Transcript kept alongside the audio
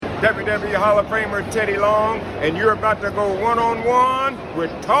WWE Hall of Famer Teddy Long, and you're about to go one-on-one with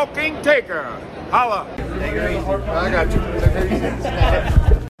Talking Taker. Holla. Take it easy. I got you. Take it easy.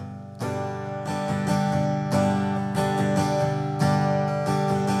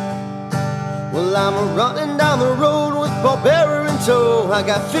 Well, I'm running down the road with Barbera in tow. I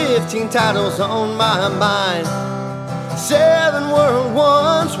got 15 titles on my mind. 7 world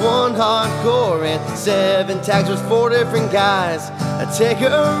ones, 1 hardcore, and 7 tags with 4 different guys. Take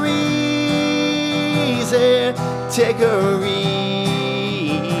her easy, take her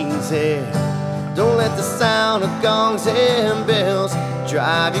easy. Don't let the sound of gongs and bells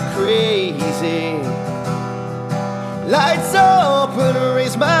drive you crazy. Lights up and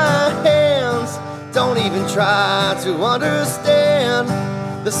raise my hands. Don't even try to understand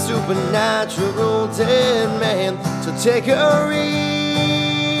the supernatural dead man. So take her easy.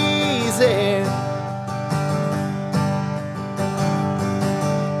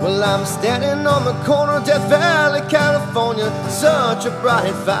 Well, I'm standing on the corner of Death Valley, California. Such a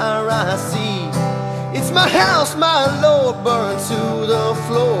bright fire I see. It's my house, my Lord, burned to the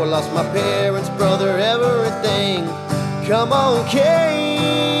floor. Lost my parents, brother, everything. Come on,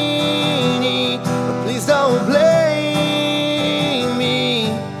 Caney, but please don't blame me.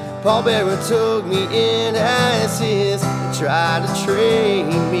 Paul Bearer took me in as his and tried to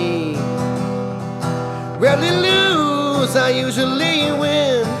train me. Rarely lose, I usually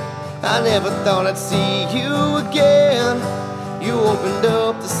win. I never thought I'd see you again. You opened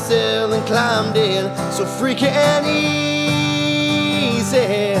up the cell and climbed in so freaking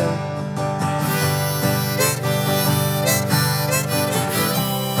easy.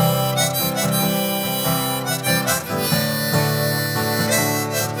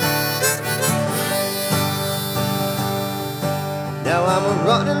 Now I'm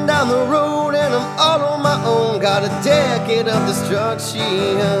running down the road and I'm all on my own. Got a decade of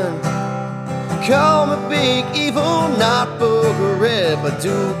destruction. Call me Big Evil, not Booger Red, but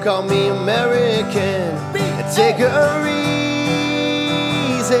do call me American. Take her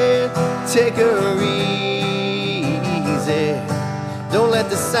easy, take her easy. Don't let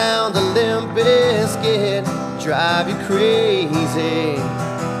the sound of Limp Bizkit drive you crazy.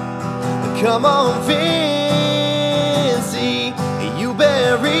 Come on, Vincie, you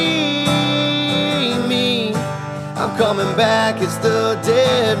bury me. I'm coming back, it's the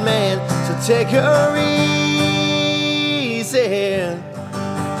dead man. So take her easy.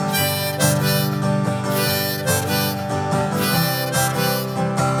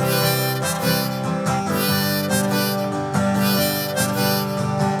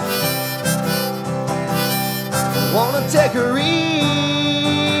 I wanna take her easy.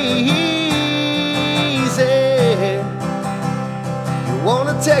 You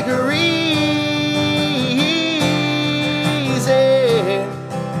wanna take her easy.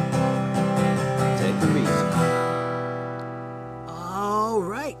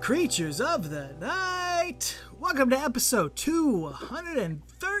 Creatures of the night, welcome to episode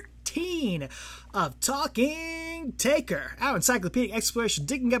 213 of Talking Taker, our encyclopedic exploration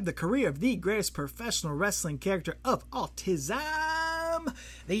digging up the career of the greatest professional wrestling character of autism,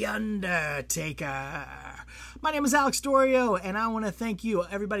 the Undertaker. My name is Alex Dorio, and I want to thank you,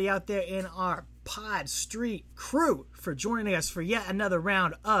 everybody out there in our Pod Street crew, for joining us for yet another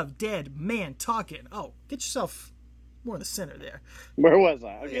round of Dead Man Talking. Oh, get yourself more in the center there. Where was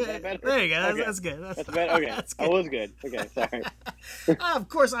I? Okay, yeah, better? There you go. Okay. That's good. That's better? Okay, that's good. I was good. Okay, sorry. Of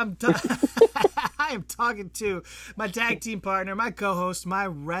course, I am talking to my tag team partner, my co-host, my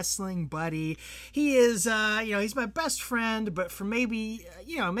wrestling buddy. He is, he's my best friend, but for maybe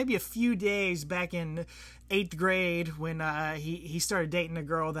a few days back in 8th grade when he started dating a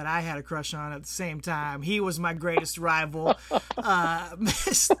girl that I had a crush on at the same time. He was my greatest rival,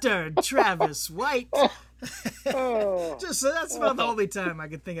 Mr. Travis White. Just that's about the only time I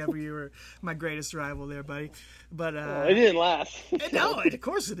could think of where you were my greatest rival there, buddy. But it didn't last. No, of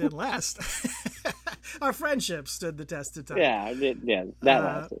course it didn't last. Our friendship stood the test of time. Yeah, that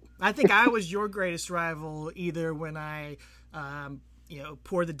lasted. I think I was your greatest rival either when I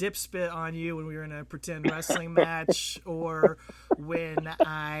pour the dip spit on you when we were in a pretend wrestling match, or when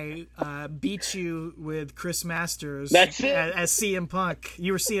I beat you with Chris Masters. That's it. As CM Punk.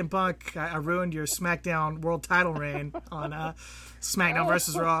 You were CM Punk. I ruined your SmackDown World Title reign on SmackDown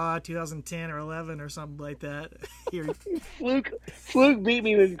vs. Raw 2010 or 11 or something like that. Fluke beat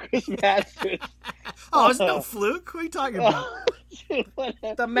me with Chris Masters. Oh, it's no fluke. What are you talking about?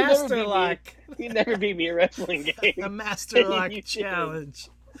 The Master Lock. You never beat me at wrestling game. The Master Lock Challenge.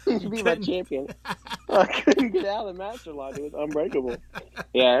 You be my champion. I couldn't get out of the Master Lock. It was unbreakable.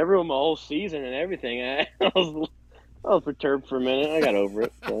 Yeah, everyone, my whole season and everything. I was I was perturbed for a minute. I got over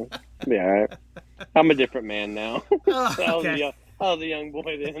it. So be all right. I'm a different man now. Oh, okay. I was a young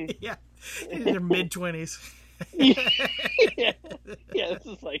boy then. Yeah, in your mid-20s. Yeah, this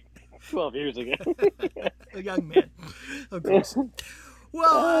is like 12 years ago. A young man, of course.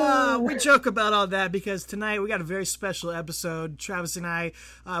 Well, we joke about all that because tonight we got a very special episode. Travis and I,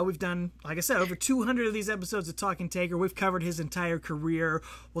 we've done, like I said, over 200 of these episodes of Talking Taker. We've covered his entire career.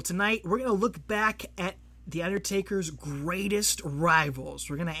 Well, tonight we're going to look back at The Undertaker's greatest rivals.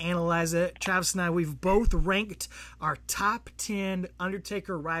 We're going to analyze it. Travis and I, we've both ranked our top 10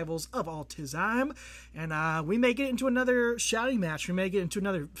 Undertaker rivals of all time. And we may get into another shouting match. We may get into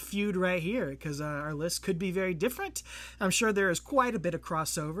another feud right here because our list could be very different. I'm sure there is quite a bit of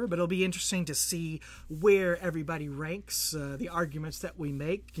crossover, but it'll be interesting to see where everybody ranks, the arguments that we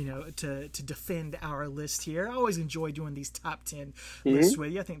make, to defend our list here. I always enjoy doing these top 10 lists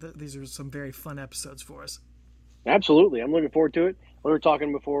with you. I think that these are some very fun episodes for us. Absolutely. I'm looking forward to it. We were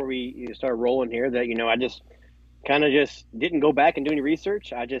talking before we started rolling here that, I just kind of just didn't go back and do any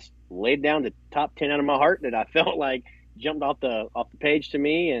research. I just laid down the top 10 out of my heart that I felt like jumped off the page to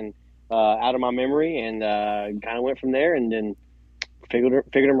me and out of my memory, and kind of went from there, and then figured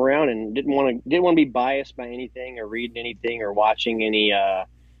them around, and didn't want to be biased by anything or reading anything or watching any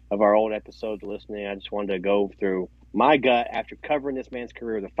of our old episodes or listening. I just wanted to go through my gut after covering this man's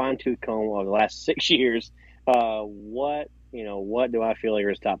career with a fine-tooth comb over the last 6 years. What do I feel like are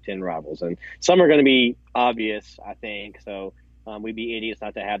his top 10 rivals? And some are going to be obvious, I think. So we'd be idiots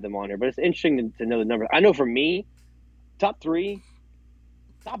not to have them on here. But it's interesting to know the number. I know for me, top 3,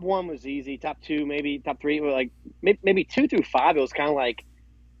 top 1 was easy. Top 2, maybe. Top 3, were like maybe 2 through 5. It was kind of like,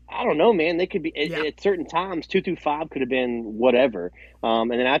 I don't know, man. They could be at certain times. 2 through 5 could have been whatever.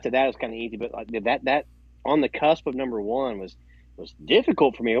 And then after that, it was kind of easy. But like that on the cusp of number 1 was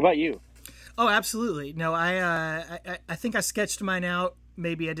difficult for me. What about you? Oh, absolutely. No, I think I sketched mine out.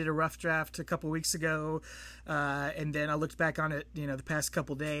 Maybe I did a rough draft a couple weeks ago, and then I looked back on it, the past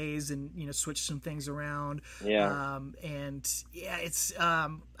couple days, and switched some things around. Yeah. It's I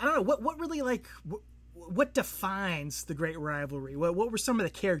don't know what really what defines the great rivalry. What were some of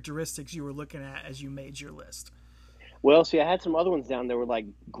the characteristics you were looking at as you made your list? Well, see, I had some other ones down that were like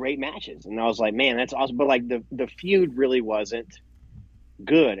great matches, and I was like, man, that's awesome. But like the feud really wasn't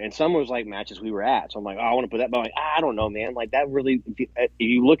good, and some was like matches we were at, so I'm like, I want to put that, but I'm like, I don't know, man, like that really, if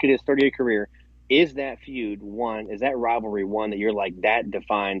you look at his 30-year career, is that feud one, is that rivalry one that you're like, that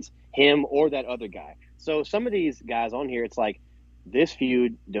defines him or that other guy? So some of these guys on here, it's like this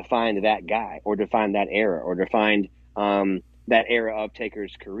feud defined that guy, or defined that era, or defined that era of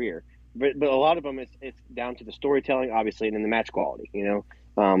Taker's career, but a lot of them it's down to the storytelling, obviously, and then the match quality. The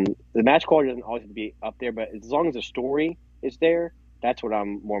match quality doesn't always have to be up there, but as long as the story is there, that's what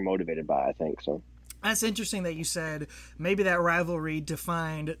I'm more motivated by, I think. So that's interesting that you said maybe that rivalry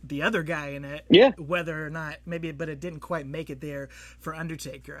defined the other guy in it. Yeah. Whether or not but it didn't quite make it there for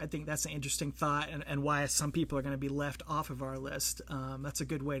Undertaker. I think that's an interesting thought, and why some people are going to be left off of our list. That's a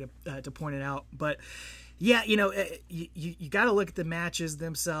good way to point it out. But yeah, you got to look at the matches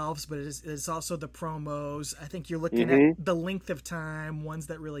themselves, but it's also the promos. I think you're looking at the length of time, ones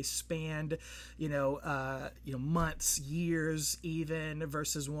that really spanned, months, years, even,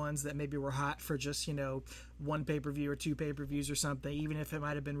 versus ones that maybe were hot for just one pay-per-view or 2 pay-per-views or something, even if it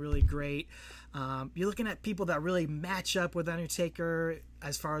might have been really great. You're looking at people that really match up with Undertaker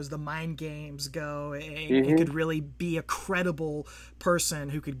as far as the mind games go. It could really be a credible person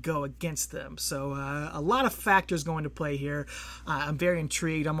who could go against them. So a lot of factors go into play here. I'm very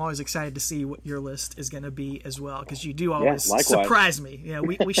intrigued. I'm always excited to see what your list is going to be as well, because you do always surprise me.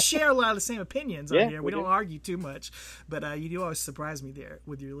 We share a lot of the same opinions on here. We don't argue too much, but you do always surprise me there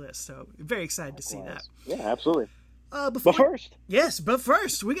with your list. So very excited to see that. Yeah, absolutely. But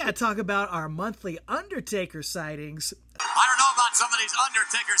first, we got to talk about our monthly Undertaker sightings. I don't know about some of these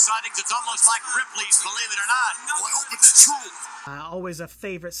Undertaker sightings. It's almost like Ripley's, believe it or not. Well, I hope it's true. Always a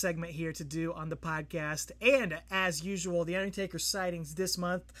favorite segment here to do on the podcast. And as usual, the Undertaker sightings this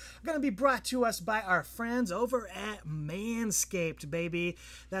month are going to be brought to us by our friends over at Manscaped, baby.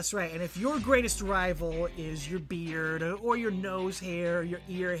 That's right. And if your greatest rival is your beard or your nose hair, your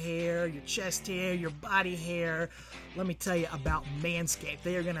ear hair, your chest hair, your body hair, let me tell you about Manscaped.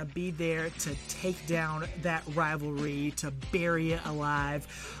 They are going to be there to take down that rivalry, to bury it alive.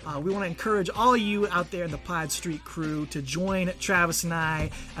 We want to encourage all you out there in the Pod Street crew to join Travis and I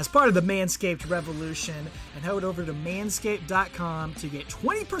as part of the Manscaped revolution, and head over to manscaped.com to get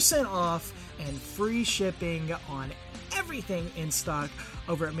 20% off and free shipping on everything in stock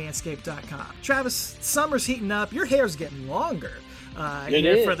over at manscaped.com. Travis, summer's heating up. Your hair's getting longer.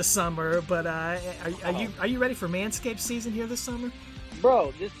 is for the summer. But are you ready for Manscaped season here this summer?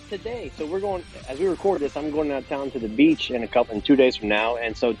 Bro, this today. So we're going, as we record this, I'm going out of town to the beach in 2 days from now.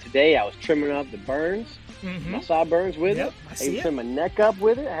 And so today I was trimming up the burns, my sideburns with it. I trimmed my neck up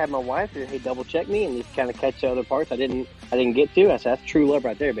with it. I had my wife here, hey, double check me and just kind of catch the other parts I didn't get to. I said, that's true love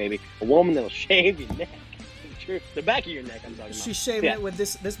right there, baby. A woman that'll shave your neck. The back of your neck, I'm talking about. She's shaving it with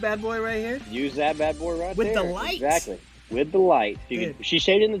this bad boy right here? Use that bad boy right with there. With the light? Exactly. With the light. She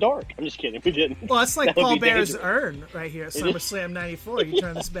shaved it in the dark. I'm just kidding. We didn't. Well, it's like Paul Bear's urn right here at SummerSlam 94. You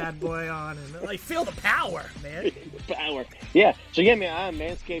turn this bad boy on and feel the power, man. The power. Yeah. So, yeah, man, I'm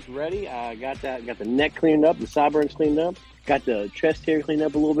Manscaped ready. I got the neck cleaned up, the sideburns cleaned up, got the chest hair cleaned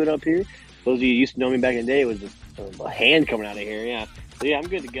up a little bit up here. Those of you who used to know me back in the day, it was just a hand coming out of here. Yeah. So, yeah, I'm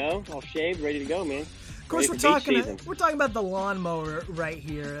good to go. All shaved, ready to go, man. Of course, we're talking about the lawnmower right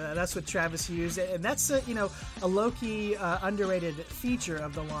here. That's what Travis used, and that's a low-key underrated feature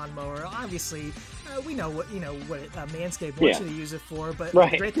of the lawnmower. Obviously, we know what Manscaped wants you to use it for, but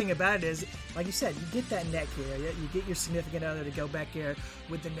the great thing about it is, like you said, you get that neck hair. You get your significant other to go back there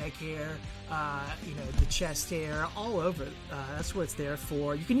with the neck hair, the chest hair, all over. That's what it's there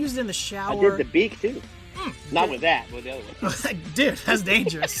for. You can use it in the shower. I did the beak too. Not with that, with the other one. Dude, that's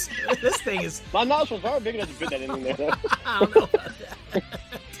dangerous. This thing is... My nostrils are big enough to fit that in there. I don't know about that.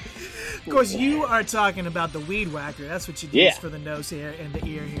 Of course, you are talking about the Weed Whacker. That's what you use for the nose hair and the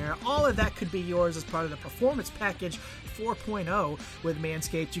ear hair. All of that could be yours as part of the Performance Package 4.0 with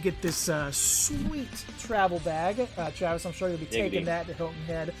Manscaped. You get this sweet travel bag. Travis, I'm sure you'll be taking that to Hilton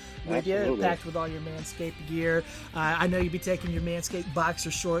Head with you, packed with all your Manscaped gear. I know you'll be taking your Manscaped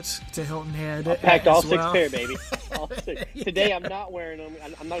boxer shorts to Hilton Head. I packed all 6 pair, baby. All 6. Today I'm not wearing them.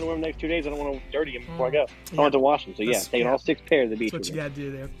 I'm not going to wear them the next 2 days. I don't want to dirty them before I go. I want to wash them. So, taking all 6 pairs to the beach. That's what you got to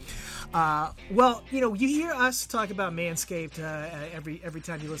do there. Well, you hear us talk about Manscaped every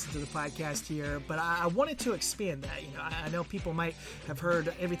time you listen to the podcast here, but I wanted to expand that. I know people might have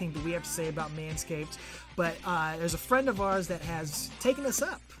heard everything that we have to say about Manscaped, but there's a friend of ours that has taken us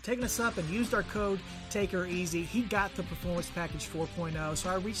up and used our code TakerEasy. He got the Performance Package 4.0, so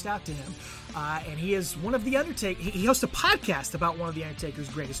I reached out to him, and he is one of the Undertaker. He hosts a podcast about one of the Undertaker's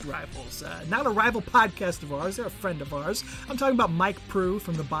greatest rivals. Not a rival podcast of ours; they're a friend of ours. I'm talking about Mike Prue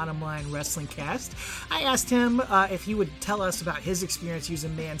from the Bottom Line Wrestling Cast. I asked him if he would tell us about his experience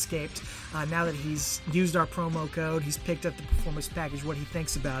using Manscaped now that he's used our promo code. He's picked up the Performance Package, what he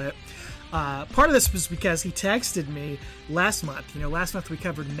thinks about it. Part of this was because he texted me last month. Last month we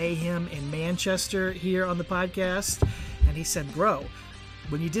covered Mayhem in Manchester here on the podcast, and he said, bro,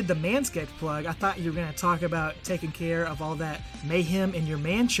 when you did the Manscaped plug, I thought you were going to talk about taking care of all that mayhem in your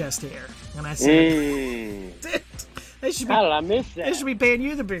Manchester hair. And I said, dude, how did I miss that? They should be paying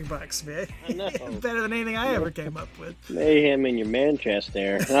you the big bucks, man. I know. Better than anything I ever came up with. Mayhem in your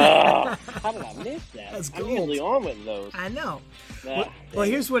Manchester. Oh, how did I miss that? That's I'm usually on with those. I know. Well,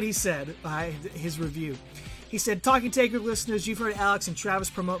 here's what he said, his review. He said, Talking Taker listeners, you've heard Alex and Travis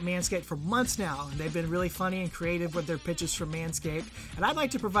promote Manscaped for months now, and they've been really funny and creative with their pitches for Manscaped, and I'd like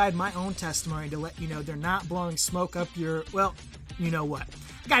to provide my own testimony to let you know they're not blowing smoke up your, well, you know what.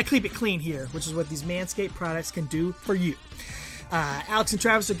 I gotta keep it clean here, which is what these Manscaped products can do for you. Alex and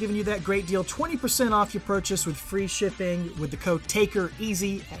Travis are giving you that great deal, 20% off your purchase with free shipping with the code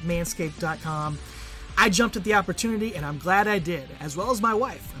TakerEasy at manscaped.com. I jumped at the opportunity, and I'm glad I did, as well as my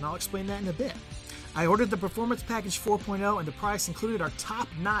wife, and I'll explain that in a bit. I ordered the Performance Package 4.0, and the price included our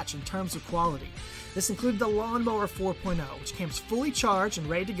top-notch in terms of quality. This included the Lawnmower 4.0, which came fully charged and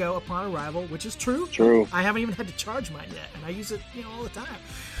ready to go upon arrival, which is true. True. I haven't even had to charge mine yet, and I use it all the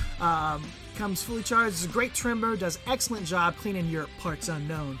time. Comes fully charged. It's a great trimmer, does excellent job cleaning your parts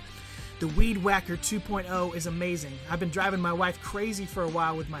unknown. The Weed Whacker 2.0 is amazing. I've been driving my wife crazy for a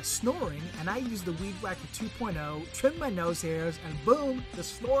while with my snoring, and I used the Weed Whacker 2.0, trimmed my nose hairs, and boom, the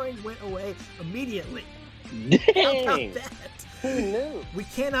snoring went away immediately. Dang! How about that? Who knew? We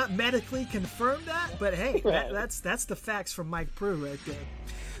cannot medically confirm that, but hey, that's the facts from Mike Prue right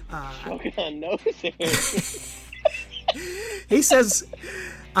there. Smoking on nose hairs. He says,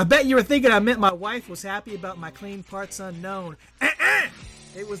 I bet you were thinking I meant my wife was happy about my clean parts unknown.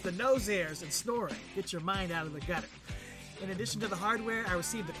 It was the nose hairs and snoring. Get your mind out of the gutter. In addition to the hardware, I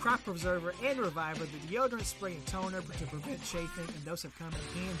received the Crop Preserver and Reviver, the deodorant spray and toner to prevent chafing, and those have come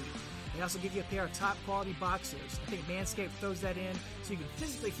in handy. They also give you a pair of top quality boxers. I think Manscaped throws that in so you can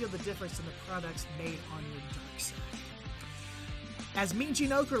physically feel the difference in the products made on your dark side. As Mean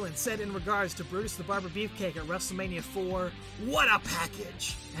Gene Okerlund said in regards to Brutus the Barber Beefcake at WrestleMania 4, what a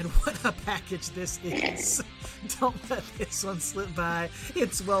package! And what a package this is. Don't let this one slip by.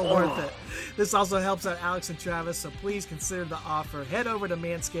 It's well worth it. This also helps out Alex and Travis, so please consider the offer. Head over to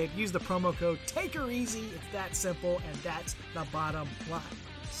Manscaped, use the promo code TAKEREASY. It's that simple, and that's the bottom line.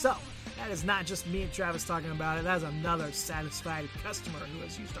 So, that is not just me and Travis talking about it. That is another satisfied customer who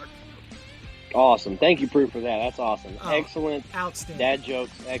has used our code. Awesome. Thank you, Proof, for that. That's awesome. Oh, excellent. Outstanding. Dad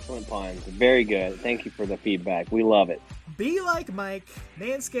jokes, excellent puns. Very good. Thank you for the feedback. We love it. Be like Mike,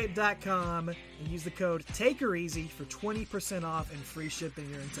 manscaped.com, and use the code TAKEREASY for 20% off and free shipping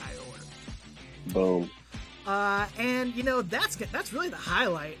your entire order. Boom. And you know that's really the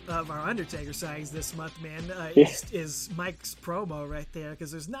highlight of our Undertaker sightings this month, man. Is Mike's promo right there,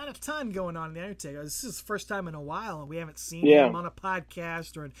 because there's not a ton going on in the Undertaker. This is the first time in a while, and we haven't seen him on a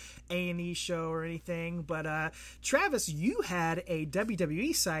podcast or an A&E show or anything. But Travis, you had a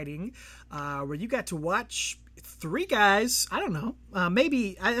WWE sighting where you got to watch 3 guys. I don't know.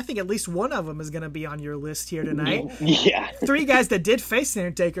 Maybe I think at least one of them is going to be on your list here tonight. Yeah. 3 guys that did face the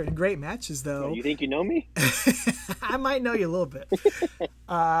Undertaker in great matches, though. You think you know me? I might know you a little bit.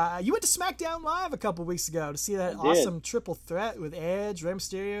 You went to SmackDown Live a couple weeks ago to see that awesome triple threat with Edge, Rey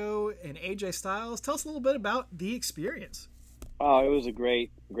Mysterio, and AJ Styles. Tell us a little bit about the experience. Oh, it was a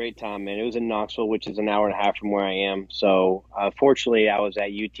great time, man. It was in Knoxville, which is an hour and a half from where I am. So, fortunately, I was at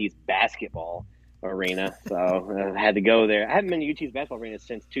UT's basketball arena, so I had to go there. I haven't been to UT's basketball arena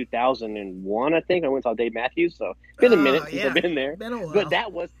since 2001, I think. I went and saw Dave Matthews, so it's been a minute since I've been there. Been a while. But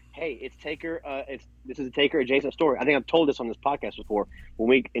that was, hey, it's Taker. This is a Taker adjacent story. I think I've told this on this podcast before. When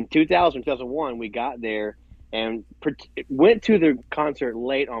we in 2001, we got there and went to the concert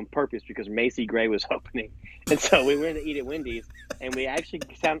late on purpose because Macy Gray was opening, and so we went to eat at Wendy's, and we actually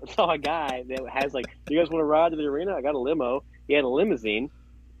saw a guy that has like, "You guys want to ride to the arena? I got a limo." He had a limousine.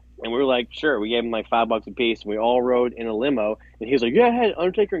 And we were like, sure. We gave him like $5 a piece, and we all rode in a limo. And he was like, yeah, I had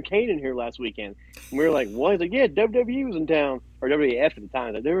Undertaker and Kane in here last weekend. And we were like, what? He's like, yeah, WWE was in town, or WWF at the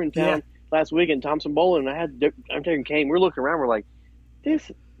time. Like, they were in town last weekend. Thompson Bowling, and I had Undertaker and Kane. We were looking around. We're like,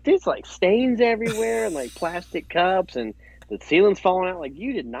 there's like stains everywhere, and like plastic cups, and the ceiling's falling out. Like,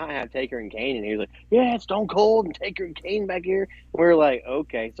 you did not have Taker and Kane. And he was like, yeah, it's Stone Cold and Taker and Kane back here. And we were like,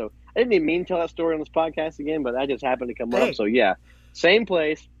 okay. So I didn't even mean to tell that story on this podcast again, but that just happened to come up. So yeah. Same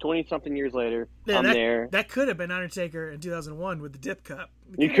place, 20-something years later, I'm there. That could have been Undertaker in 2001 with the dip cup.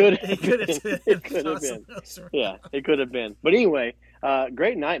 It could have been. It could have been. Yeah, it could have been. But anyway,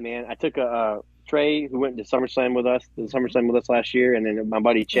 great night, man. I took Trey, who went to SummerSlam with us last year, and then my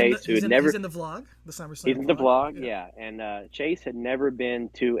buddy Chase, he's in the vlog, the SummerSlam. He's in the vlog, yeah. And Chase had never been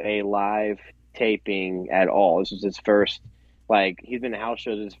to a live taping at all. This was his first, he's been to house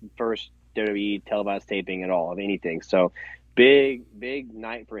shows, his first WWE televised taping at all of anything. So, big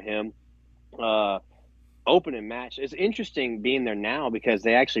night for him. Opening match. It's interesting being there now because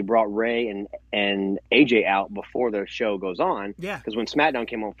they actually brought Ray and AJ out before the show goes on. Yeah. Because when SmackDown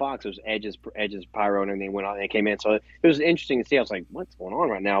came on Fox, it was Edge's pyro and everything went on and they came in. So it was interesting to see. I was like, what's going on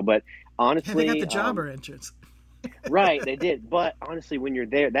right now? But honestly, they got the jobber entrance. Right, they did. But honestly, when you're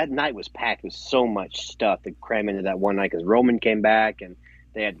there, that night was packed with so much stuff to cram into that one night because Roman came back and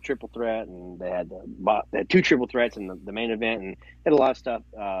they had the triple threat, and they had 2 triple threats in the main event, and they had a lot of stuff.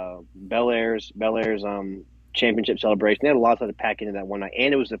 Belair's championship celebration. They had a lot of stuff to pack into that one night,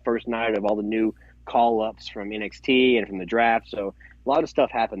 and it was the first night of all the new call-ups from NXT and from the draft. So a lot of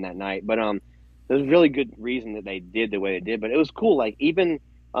stuff happened that night. But there's a really good reason that they did the way they did. But it was cool. Like even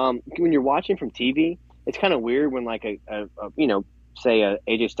when you're watching from TV, it's kind of weird when like say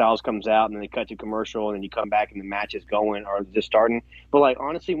AJ Styles comes out and then they cut to commercial and then you come back and the match is going or just starting. But like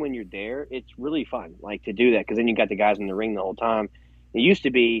honestly, when you're there, it's really fun like to do that because then you got the guys in the ring the whole time. It used to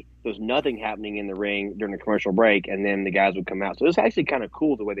be there was nothing happening in the ring during the commercial break and then the guys would come out. So it's actually kind of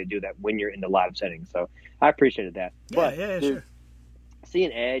cool the way they do that when you're in the live setting. So I appreciated that. Yeah, sure.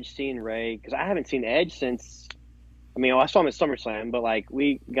 Seeing Edge, seeing Ray, because I haven't seen Edge since. I saw him at SummerSlam, but like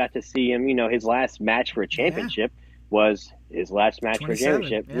we got to see him. His last match for a championship. Was his last match for a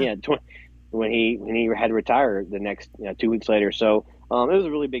championship. When he had to retire the next 2 weeks later. So it was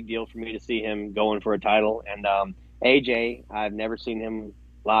a really big deal for me to see him going for a title. And AJ, I've never seen him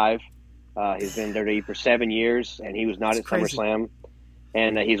live. He's been in WWE for 7 years, and he was not at SummerSlam.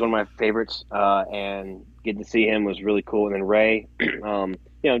 And he's one of my favorites. And getting to see him was really cool. And then Ray,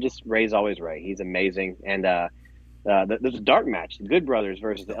 just Ray's always Ray. He's amazing. And there's a dark match, the Good Brothers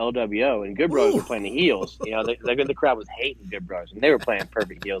versus the LWO, and Good Brothers were playing the heels. The crowd was hating Good Brothers, and they were playing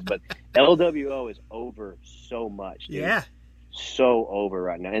perfect heels. But LWO is over so much, dude. Yeah, so over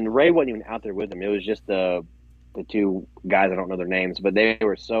right now. And Ray wasn't even out there with them. It was just the the two guys. I don't know their names, but they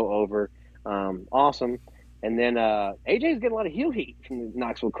were so over. Awesome. And then AJ's getting a lot of heel heat from the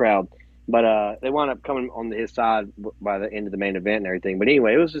Knoxville crowd. But they wound up coming on his side by the end of the main event and everything. But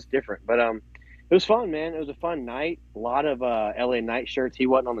anyway, it was just different. But it was fun, man. It was a fun night. A lot of LA Knight shirts. He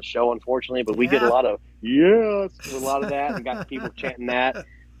wasn't on the show, unfortunately, but we did a lot of yes with a lot of that and got people chanting that.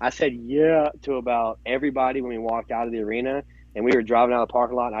 I said yeah to about everybody when we walked out of the arena. And we were driving out of the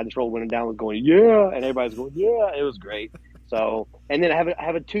parking lot, and I just rolled the window down, going yeah, and everybody's going yeah. It was great. So, and then I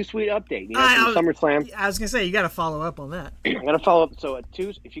have a Too Sweet update. You know, from SummerSlam. I was gonna say you got to follow up on that. I got to follow up. So,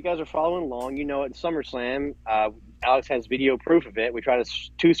 if you guys are following along, you know at SummerSlam, Alex has video proof of it. We try to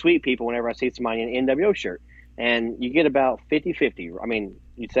Too Sweet people whenever I see somebody in an NWO shirt, and you get about 50-50. I mean,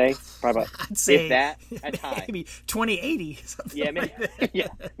 you'd say probably about I'd say if that at high, maybe 20-80. Yeah, maybe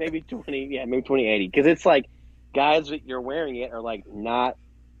maybe 20. Yeah, maybe 20-80. Because it's like guys that you're wearing it are like not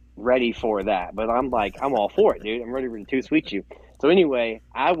ready for that, but I'm all for it, dude. I'm ready to Too Sweet you. So anyway,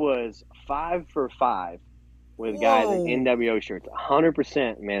 I was 5 for 5 with guys in NWO shirts,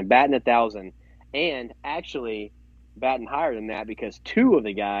 100%, man, batting 1,000, and actually batting higher than that because 2 of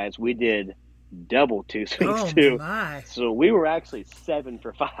the guys we did double Too Sweets too. My. So we were actually 7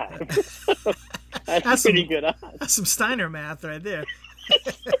 for 5. that's pretty good odds. That's some Steiner math right there.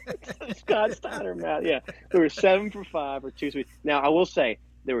 Scott Steiner math, yeah. We were 7 for 5 or Too Sweet. Now I will say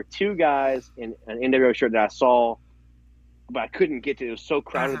there were 2 guys in an NWO shirt that I saw, but I couldn't get to. It was so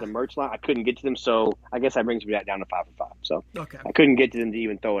crowded the merch line, I couldn't get to them. So I guess that brings me back down to 5 for 5. So I couldn't get to them to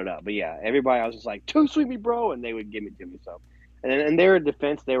even throw it up. But yeah, everybody I was just like, Too Sweet me, bro, and they would give it to me. So, and in their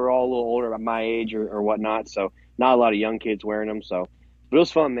defense, they were all a little older, about my age or whatnot. So not a lot of young kids wearing them. So, but it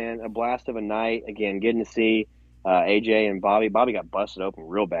was fun, man. A blast of a night. Again, getting to see AJ and Bobby. Bobby got busted open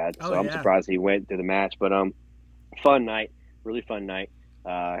real bad, so I'm surprised he went through the match. But fun night, really fun night.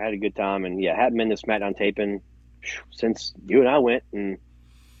 Had a good time, and yeah, hadn't been to SmackDown taping since you and I went in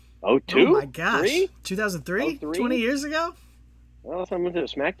 02? Oh my gosh, 2003, 20 years ago. Well, last time I went to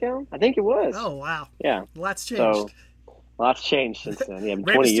SmackDown, I think it was. Oh wow, yeah, lots changed. So, lots changed since then. Yeah,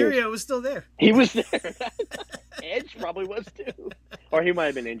 Rey 20 Mysterio years. was still there. He was there. Edge probably was too, or he might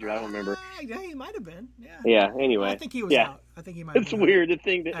have been injured. I don't remember. Yeah, he might have been. Yeah. Yeah. Anyway, I think he was out. I think he might. It's weird to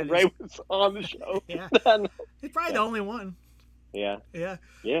think that Ray was on the show. Yeah. He's probably the only one. Yeah. Yeah.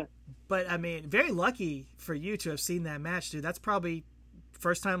 Yeah. But I mean, very lucky for you to have seen that match, dude. That's probably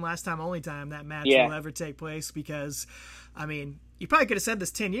first time, last time, only time that match will ever take place. Because, I mean, you probably could have said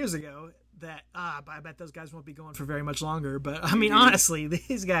this 10 years ago. That I bet those guys won't be going for very much longer. But I mean, honestly,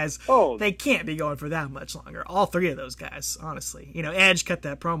 these guys, they can't be going for that much longer. All 3 of those guys, honestly. You know, Edge cut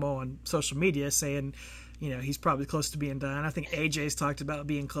that promo on social media saying, you know, he's probably close to being done. I think AJ's talked about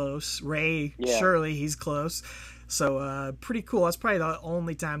being close. Ray, surely he's close. So pretty cool. That's probably the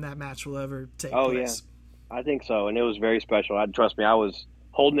only time that match will ever take place. Yeah, I think so. And it was very special. Trust me, I was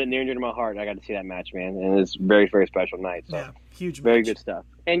holding it near and dear to my heart. I got to see that match, man, and it's a very, very special night. So yeah, huge, very good stuff.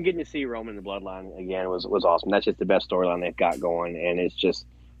 And getting to see Roman in the Bloodline again was awesome. That's just the best storyline they've got going, and it's just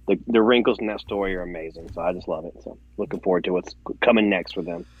the wrinkles in that story are amazing. So I just love it. So looking forward to what's coming next with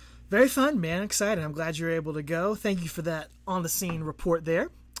them. Very fun, man. Excited. I'm glad you're able to go. Thank you for that on the scene report there.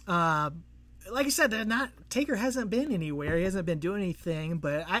 Like I said, Taker hasn't been anywhere. He hasn't been doing anything.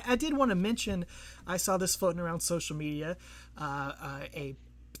 But I did want to mention, I saw this floating around social media.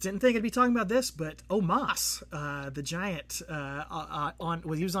 Didn't think I'd be talking about this, but Omos, the Giant,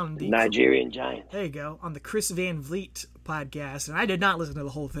 he was on the Nigerian Giant. There you go, on the Chris Van Vliet podcast, and I did not listen to the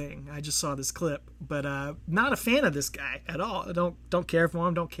whole thing. I just saw this clip, but not a fan of this guy at all. I don't care for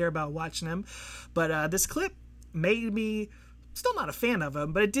him. Don't care about watching him. But this clip made me still not a fan of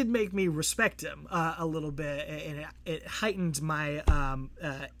him, but it did make me respect him a little bit, and it heightened my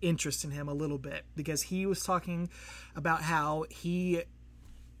interest in him a little bit because he was talking about how he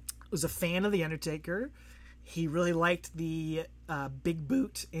was a fan of The Undertaker. He really liked the big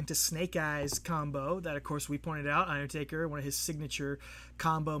boot into Snake Eyes combo that, of course, we pointed out, Undertaker, one of his signature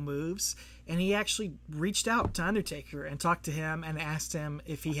combo moves. And he actually reached out to Undertaker and talked to him and asked him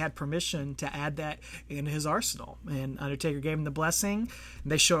if he had permission to add that in his arsenal. And Undertaker gave him the blessing.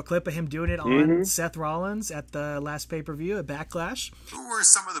 And they show a clip of him doing it on Seth Rollins at the last pay-per-view at Backlash. Who were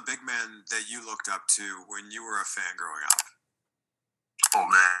some of the big men that you looked up to when you were a fan growing up? Oh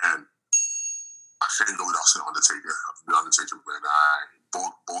man, I can't go without saying Undertaker. The Undertaker, man,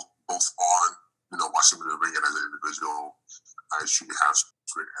 both on, watching him in the ring and as an individual, I truly have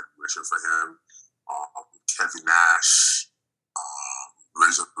great admiration for him. Kevin Nash,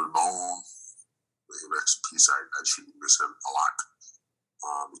 Razor Ramon, may he rest in peace. I truly miss him a lot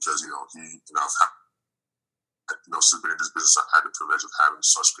because he, I've had, since being in this business, I've had the privilege of having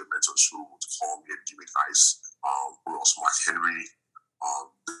such good mentors who call me and give me advice Who else? Mark Henry,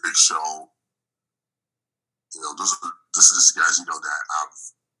 Big Show. This is just guys, that I've,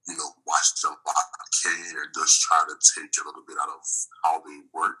 watched a lot of Kane and just try to take a little bit out of how they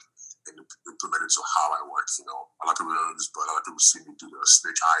work and implement it to how I work. A lot of people don't know this, but a lot of people see me do the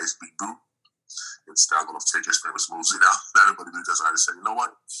snake eyes, big boot, instead of Taker's famous moves. Everybody just I just said, you know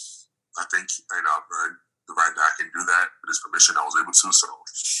what? I think I've earned the right that I can do that with his permission. I was able to, so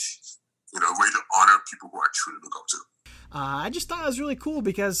way to honor people who I truly look up to. I just thought it was really cool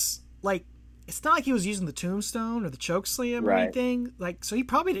because, it's not like he was using the tombstone or the choke slam or anything. So he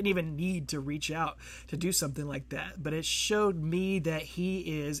probably didn't even need to reach out to do something like that. But it showed me that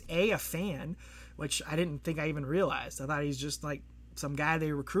he is, a fan, which I didn't think I even realized. I thought he's just some guy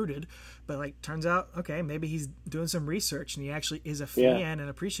they recruited, but turns out, okay, maybe he's doing some research and he actually is a fan and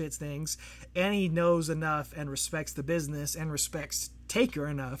appreciates things, and he knows enough and respects the business and respects Taker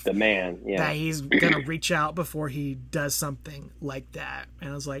enough, the man, that he's gonna reach out before he does something like that.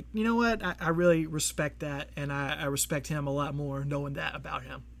 And I was like, you know what, I really respect that, and I respect him a lot more knowing that about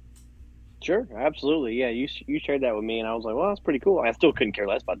him. Sure, absolutely, yeah. You shared that with me, and I was like, well, that's pretty cool. I still couldn't care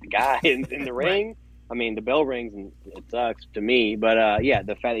less about the guy in the ring. I mean, the bell rings and it sucks to me, but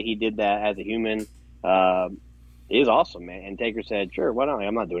the fact that he did that as a human is awesome, man. And Taker said, sure, why not?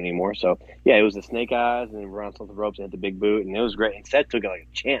 I'm not doing it anymore. So, yeah, it was the snake eyes, and then around the ropes and hit the big boot, and it was great. And Seth took it like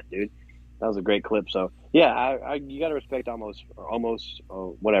a champ, dude. That was a great clip. So, yeah, you got to respect almost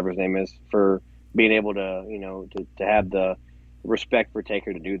whatever his name is for being able to, to have the respect for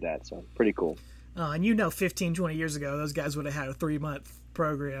Taker to do that. So, pretty cool. And 15, 20 years ago, those guys would have had a 3-month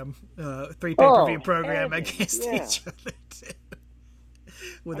program, 3 pay-per-view program against each other, too.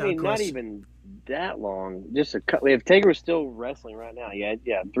 Without question. Not even that long. Just a couple. If Taker was still wrestling right now,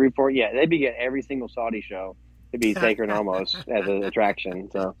 3, 4, they'd be getting every single Saudi show. It'd be Taker and Almost as an attraction.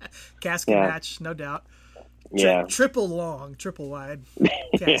 So casket match, no doubt. Triple wide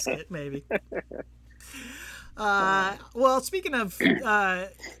casket, maybe. Well, speaking of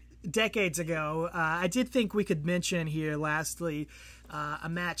decades ago, I did think we could mention here, lastly, a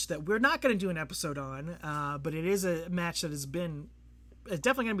match that we're not going to do an episode on, but it is a match that has been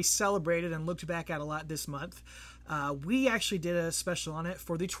definitely going to be celebrated and looked back at a lot this month. We actually did a special on it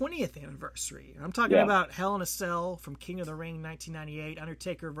for the 20th anniversary. I'm talking about Hell in a Cell from King of the Ring 1998,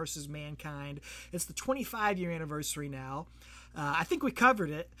 Undertaker versus Mankind. It's the 25-year anniversary now. I think we covered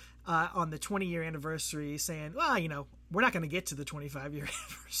it on the 20-year anniversary, saying, well, we're not going to get to the 25-year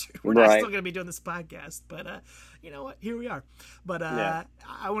anniversary. We're not still going to be doing this podcast, but you know what? Here we are. But I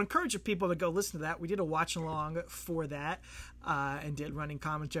would encourage people to go listen to that. We did a watch along for that and did running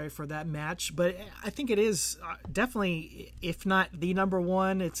commentary for that match. But I think it is definitely, if not the number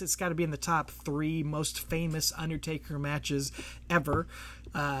one, it's got to be in the top 3 most famous Undertaker matches ever.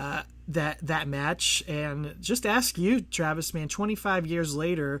 That match, and just ask you, Travis, man, 25 years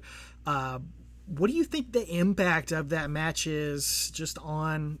later, what do you think the impact of that match is just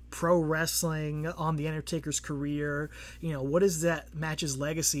on pro wrestling, on the Undertaker's career? What is that match's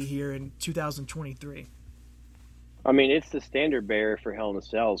legacy here in 2023? It's the standard bearer for Hell in a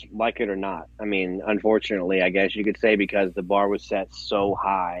Cell, like it or not. Unfortunately, I guess you could say, because the bar was set so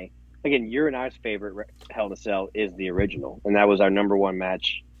high. Again, your and I's favorite Hell in a Cell is the original, and that was our number 1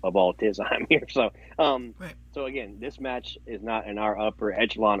 match of all time here. So, So again, this match is not in our upper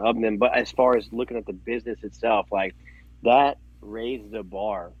echelon of them, but as far as looking at the business itself, that raised the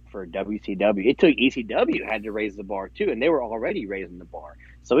bar for WCW. It took ECW had to raise the bar too, and they were already raising the bar.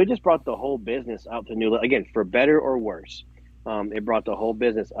 So it just brought the whole business up to a new level. Again, for better or worse, it brought the whole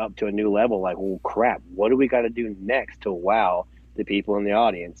business up to a new level. Well, crap, what do we got to do next to wow the people in the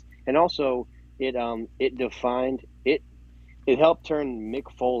audience? And also, it defined it. It helped turn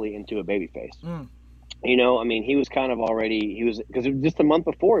Mick Foley into a babyface. He was kind of because just a month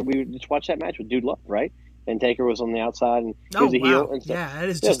before we just watched that match with Dude Love, right? And Taker was on the outside, and he was a heel. And it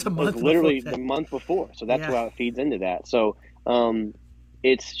is just a month. Literally the month before, so that's why it feeds into that. So,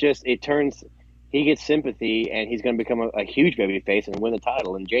 he gets sympathy, and he's going to become a huge babyface and win the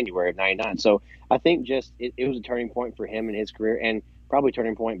title in January of '99. So I think it was a turning point for him in his career, and probably a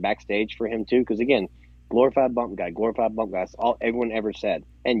turning point backstage for him too. Because again, glorified bump guy. That's all everyone ever said.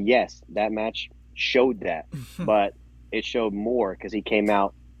 And yes, that match showed that, but it showed more because he came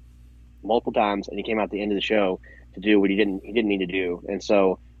out multiple times, and he came out at the end of the show to do what he didn't need to do. And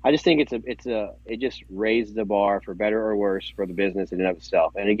so I just think it just raised the bar for better or worse for the business in and of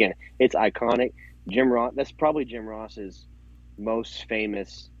itself. And again, it's iconic. Jim Ross, that's probably Jim Ross's most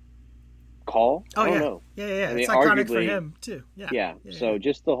famous call. Oh, I don't know. Yeah. It's iconic for him too. Yeah. So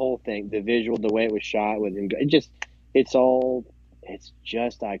just the whole thing, the visual, the way it was shot with him, it's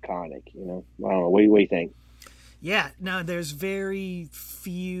just iconic. I don't know. What do you think? Yeah, no, there's very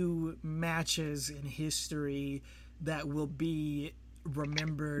few matches in history that will be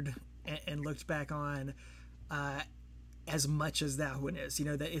remembered and looked back on as much as that one is. You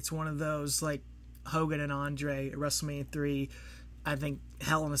know, that it's one of those like Hogan and Andre at WrestleMania 3. I think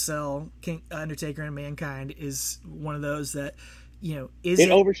Hell in a Cell, Undertaker and Mankind is one of those that, you know, it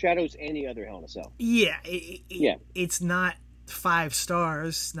overshadows any other Hell in a Cell. Yeah, it's not 5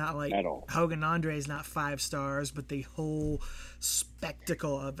 stars, not like at all. Hogan Andre is not 5 stars, but the whole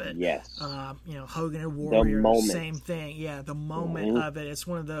spectacle of it. Yes. You know, Hogan and Warrior, moment. same thing. Yeah, the moment of it. It's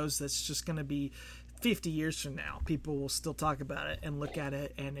one of those that's just going to be 50 years from now. People will still talk about it and look at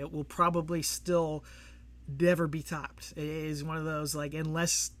it, and it will probably still never be topped. It is one of those, like,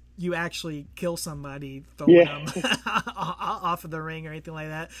 unless you actually kill somebody throwing them off of the ring or anything like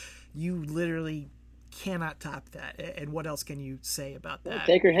that, you literally cannot top that. And what else can you say about that?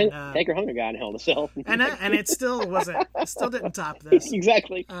 Taker hung a guy in Hell in a Cell, and it still wasn't. It still didn't top this.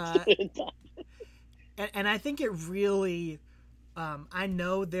 Exactly. And I think it really. I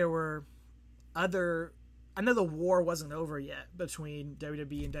know there were other. I know the war wasn't over yet between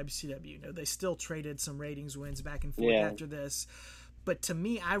WWE and WCW. You know, they still traded some ratings wins back and forth after this. But to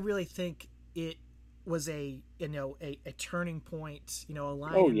me, I really think it was a turning point. You know, a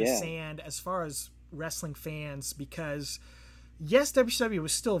line in the sand as far as wrestling fans, because yes, WCW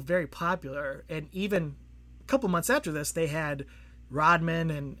was still very popular, and even a couple months after this, they had Rodman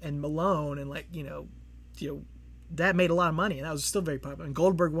and Malone, and like you know that made a lot of money, and that was still very popular. And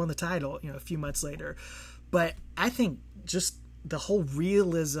Goldberg won the title, you know, a few months later. But I think just the whole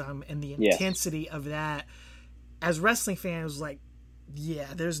realism and the intensity of that, as wrestling fans, like, yeah,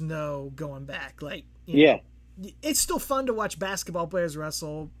 there's no going back. Like, you know, it's still fun to watch basketball players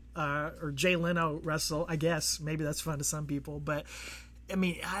wrestle. Or Jay Leno wrestle, I guess. Maybe that's fun to some people, but I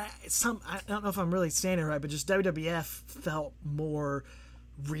mean, I don't know if I'm really saying it right, but just WWF felt more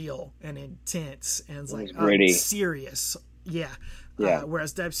real and intense, and it's like serious,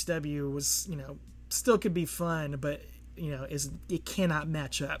 whereas WCW was, you know, still could be fun, but you know, it cannot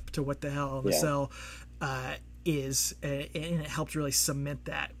match up to what the Hell in the Cell is, and it helped really cement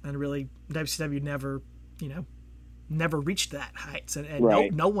that, and really WCW never, you know, never reached that heights,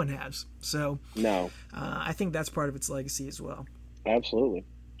 and no one has. So I think that's part of its legacy as well. Absolutely.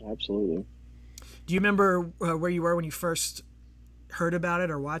 Do you remember where you were when you first heard about it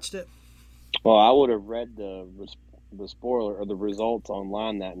or watched it? Well, I would have read the spoiler or the results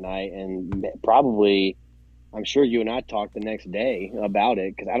online that night, and probably, I'm sure you and I talked the next day about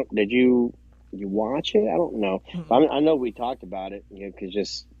it, because did you watch it? I don't know. I know we talked about it, you know, because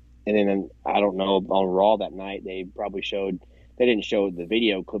just. And then I don't know, on Raw that night they probably they didn't show the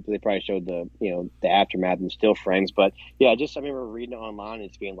video clip, but they probably showed the aftermath and still frames. But yeah, I remember reading it online and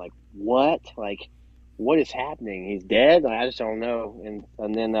it's being like, what is happening? He's dead? I just don't know.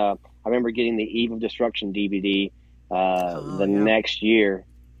 And then I remember getting the Eve of Destruction DVD next year,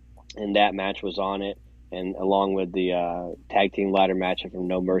 and that match was on it, and along with the tag team ladder match from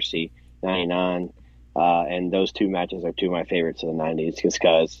No Mercy '99. And those two matches are two of my favorites of the 90s, just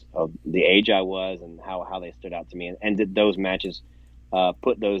because of the age I was and how they stood out to me. And those matches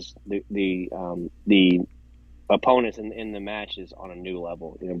put the opponents in the matches on a new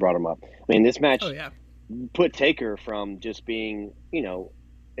level, you know, brought them up. I mean, this match put Taker from just being, you know,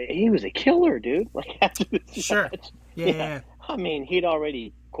 he was a killer, dude. Like, after this match. Yeah. I mean, he'd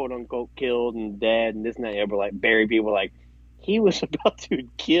already, quote unquote, killed and dead and this and that. Yeah, but like, bury people, like, he was about to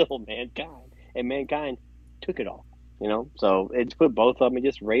kill Mankind. And Mankind took it all, you know? So it's put both of them and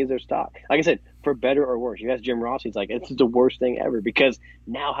just raised their stock. Like I said, for better or worse. You ask Jim Ross, he's like, this is the worst thing ever, because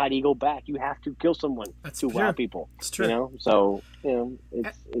now how do you go back? You have to kill someone to wow people. It's true. You know? So, you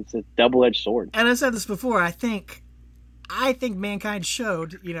know, it's a double-edged sword. And I said this before, I think Mankind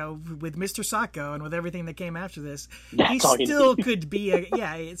showed, you know, with Mr. Sacco and with everything that came after this, he still could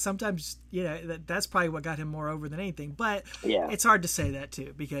be sometimes, you know, that's probably what got him more over than anything. But it's hard to say that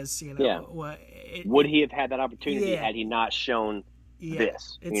too, because, you know, would he have had that opportunity had he not shown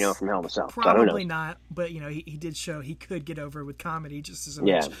this, you know, from Hell in a Cell? Probably not, but, you know, he did show he could get over with comedy just as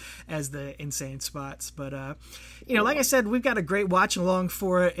much as the insane spots. But, you know, like I said, we've got a great watch along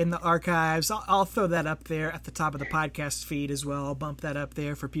for it in the archives. I'll throw that up there at the top of the podcast feed as well. I'll bump that up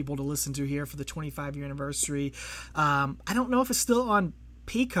there for people to listen to here for the 25-year anniversary. I don't know if it's still on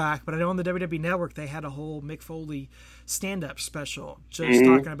Peacock, but I know on the WWE Network they had a whole Mick Foley stand-up special just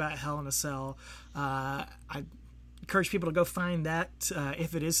talking about Hell in a Cell. encourage people to go find that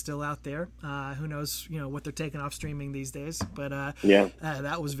if it is still out there. Who knows, what they're taking off streaming these days. But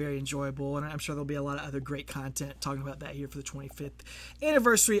that was very enjoyable, and I'm sure there'll be a lot of other great content talking about that here for the 25th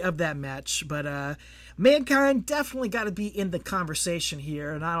anniversary of that match. But Mankind definitely got to be in the conversation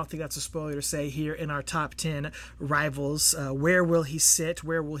here, and I don't think that's a spoiler to say here in our top 10 rivals. Where will he sit?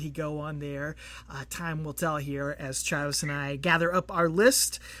 Where will he go on there? Time will tell here as Travis and I gather up our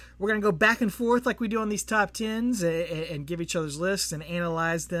list. We're going to go back and forth like we do on these top 10s and give each other's lists and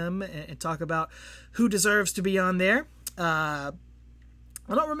analyze them and talk about who deserves to be on there. I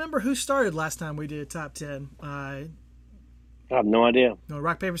don't remember who started last time we did a top 10. I have no idea. No,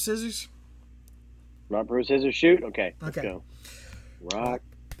 rock, paper, scissors? Rock, paper, scissors, shoot? Okay, let's go. Rock,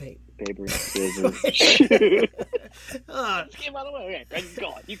 paper, scissors, shoot. Just get him out of the way. Okay,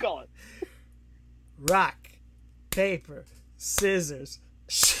 you call it. Rock, paper, scissors,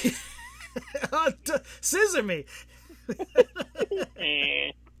 shoot. Scissor me.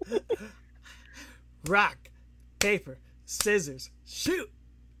 Rock, paper, scissors, shoot.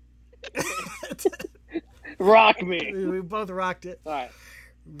 Rock me. We both rocked it. All right.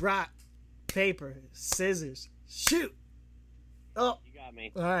 Rock, paper, scissors, shoot. Oh, you got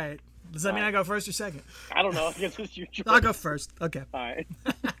me. All right. Does that mean I go first or second? I don't know. I guess it's your choice. I'll go first. Okay. All right.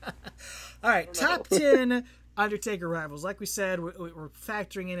 All right. Top 10 Undertaker rivals. Like we said, we're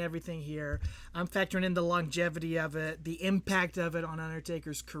factoring in everything here. I'm factoring in the longevity of it, the impact of it on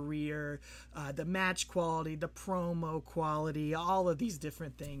Undertaker's career, the match quality, the promo quality, all of these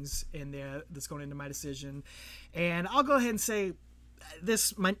different things in there that's going into my decision. And I'll go ahead and say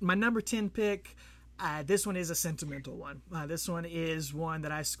this, my number 10 pick. This one is a sentimental one. This one is one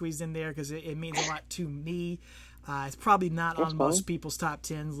that I squeezed in there because it means a lot to me. It's probably not on most people's top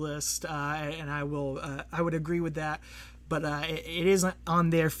 10 list, and I would agree with that. But it isn't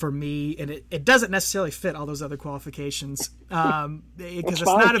on there for me, and it doesn't necessarily fit all those other qualifications because it's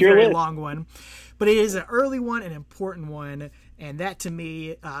not a very long one. But it is an early one, an important one, and that to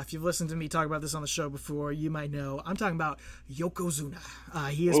me, if you've listened to me talk about this on the show before, you might know I'm talking about Yokozuna.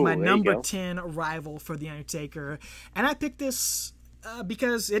 He is my number 10 rival for The Undertaker, and I picked this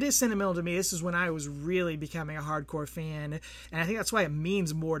because it is sentimental to me. This is when I was really becoming a hardcore fan, and I think that's why it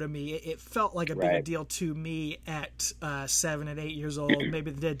means more to me. It felt like a bigger deal to me at 7 and 8 years old, maybe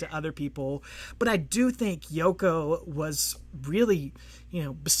it did to other people. But I do think Yoko was really,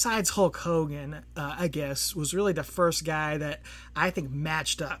 besides Hulk Hogan, I guess, was really the first guy that I think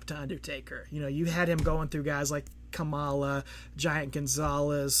matched up to Undertaker. You had him going through guys like Kamala, Giant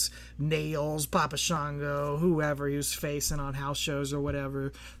Gonzalez, Nails, Papa Shango, whoever he was facing on house shows or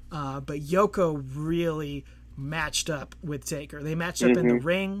whatever. But Yoko really matched up with Taker. They matched up in the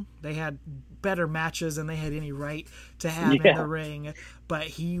ring. They had better matches than they had any right to have in the ring. But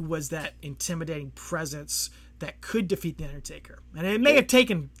he was that intimidating presence that could defeat The Undertaker. And it may have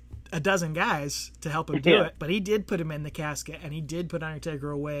taken a dozen guys to help him do it, but he did put him in the casket, and he did put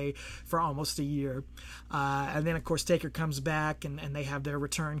Undertaker away for almost a year. And then, of course, Taker comes back, and they have their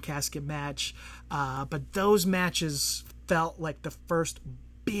return casket match. But those matches felt like the first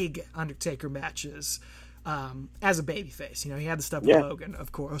big Undertaker matches as a babyface. He had the stuff with Hogan,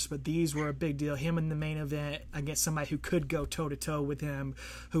 of course, but these were a big deal. Him in the main event against somebody who could go toe-to-toe with him,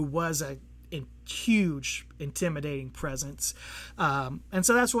 who was a huge, intimidating presence. And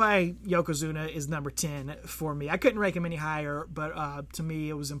so that's why Yokozuna is number 10 for me. I couldn't rank him any higher, but to me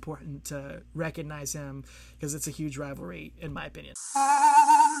it was important to recognize him because it's a huge rivalry, in my opinion.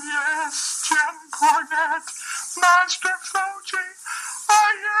 Oh, yes, Jim Cornette, Master Fuji.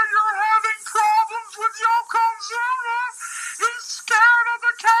 I hear you're having problems with Yokozuna. He's scared of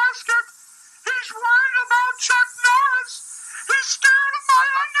the casket. He's worried about Chuck Norris. He's scared of my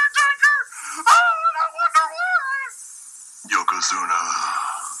Undertaker. Oh, and I wonder why. Yokozuna,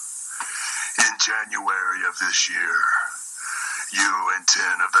 in January of this year, you and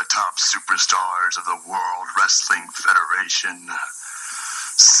 10 of the top superstars of the World Wrestling Federation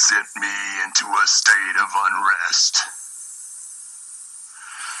sent me into a state of unrest.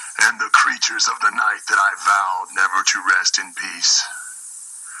 And the creatures of the night that I vowed never to rest in peace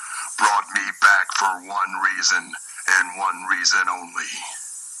brought me back for one reason and one reason only.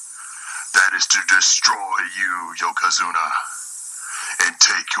 That is to destroy you, Yokozuna, and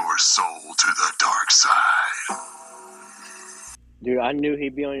take your soul to the dark side. Dude, I knew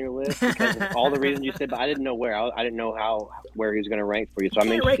he'd be on your list because of all the reasons you said, but I didn't know where. I didn't know where he was going to rank for you. So I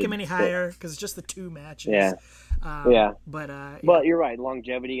can't rank him any higher because it's just the two matches. Yeah. But you're right,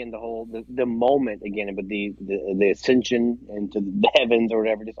 longevity and the whole the moment again, but the ascension into the heavens or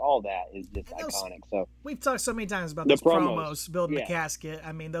whatever, just all that is just iconic. So we've talked so many times about the those promos building the casket.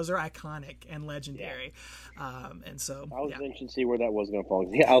 I mean, those are iconic and legendary. And so I was interested to see where that was going to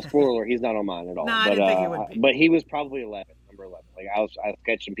fall. I'll spoiler alert, he's not on mine at all. No, I didn't think he would be. But he was probably number 11. Like I was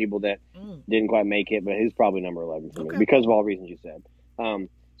sketched some people that didn't quite make it, but he's probably number 11 for me because of all the reasons you said.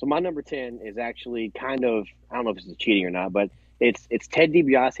 So my number 10 is actually kind of, I don't know if this is cheating or not, but it's Ted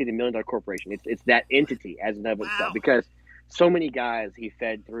DiBiase, the $1 Million Corporation. It's that entity as and of itself, because so many guys he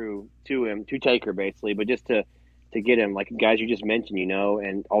fed through to Taker basically, but just to get him, like guys you just mentioned,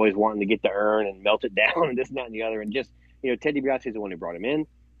 and always wanting to get the urn and melt it down and this and that and the other, and just, Ted DiBiase is the one who brought him in to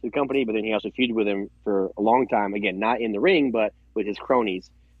the company, but then he also feuded with him for a long time, again, not in the ring, but with his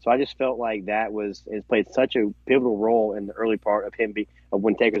cronies. So I just felt like it played such a pivotal role in the early part of him of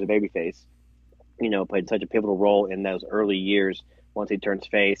when Taker's a babyface. Played such a pivotal role in those early years once he turns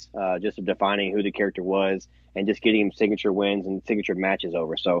face, just defining who the character was and just getting him signature wins and signature matches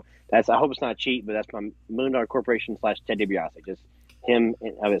over. So I hope it's not cheap, but that's my $1 Million Corporation / Ted DiBiase, just him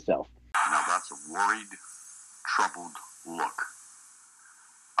in of itself. Now that's a worried, troubled look.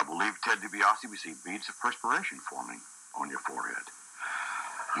 I believe Ted DiBiase, we see beads of perspiration forming on your forehead.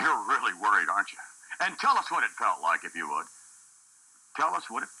 You're really worried, aren't you? And tell us what it felt like, if you would. Tell us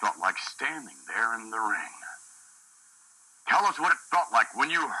what it felt like standing there in the ring. Tell us what it felt like when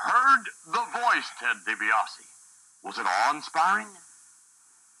you heard the voice, Ted DiBiase. Was it awe-inspiring?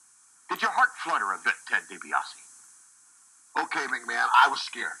 Did your heart flutter a bit, Ted DiBiase? Okay, McMahon, I was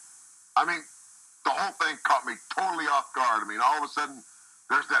scared. I mean, the whole thing caught me totally off guard. I mean, all of a sudden,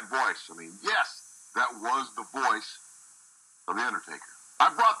 there's that voice. I mean, yes, that was the voice of The Undertaker. I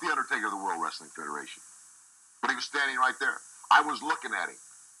brought The Undertaker to the World Wrestling Federation, but he was standing right there. I was looking at him.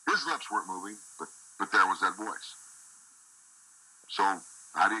 His lips weren't moving, but there was that voice. So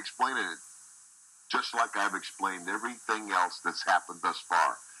how do you explain it? Just like I've explained everything else that's happened thus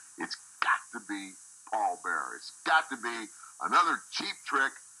far. It's got to be Paul Bearer. It's got to be another cheap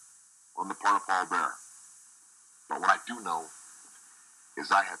trick on the part of Paul Bearer. But what I do know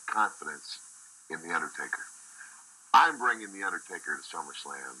is I have confidence in The Undertaker. I'm bringing The Undertaker to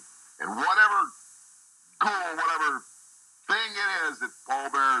SummerSlam, and whatever thing it is that Paul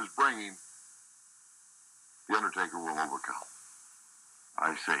Bearer is bringing, The Undertaker will overcome.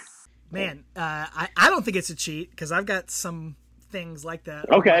 I see. Man, I don't think it's a cheat because I've got some things like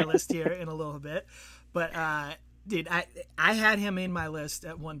that on my list here in a little bit. But, dude, I had him in my list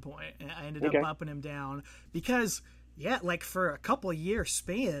at one point, and I ended up bumping him down because, like for a couple of year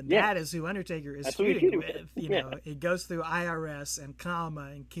span, that is who Undertaker is feuding with. You know, it goes through IRS and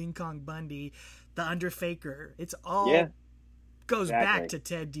Kama and King Kong Bundy, the Undertaker. It's all goes back to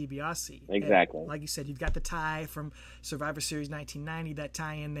Ted DiBiase. Exactly. And like you said, you've got the tie from Survivor Series 1990, that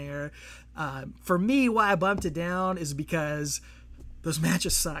tie in there. For me, why I bumped it down is because those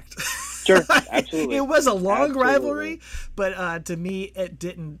matches sucked. Sure, absolutely. It was a long rivalry, but to me, it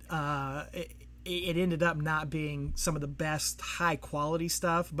didn't. It ended up not being some of the best high quality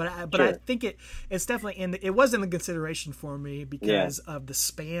stuff, but I think it's definitely it was in the consideration for me because of the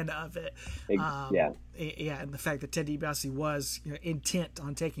span of it. And the fact that Ted DiBiase was intent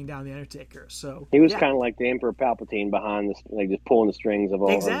on taking down the Undertaker. So he was kind of like the Emperor Palpatine behind just pulling the strings of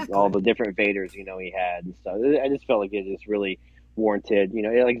all the different Vaders he had and stuff. I just felt like it just really warranted.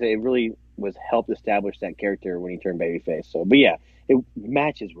 Like I said, it really was helped establish that character when he turned babyface. So, but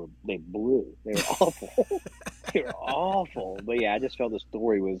matches they blew. They were awful. They were awful. But I just felt the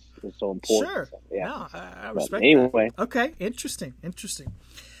story was so important. Sure. So, no, I respect that. Okay, interesting.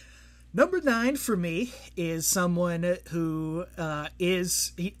 Number 9 for me is someone who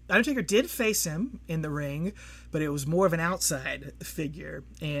Undertaker did face him in the ring, but it was more of an outside figure.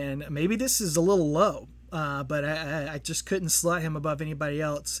 And maybe this is a little low, but I just couldn't slot him above anybody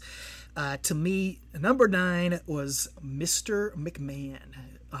else. To me, number 9 was Mr. McMahon,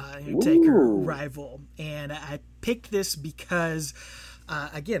 Undertaker rival. And I picked this because,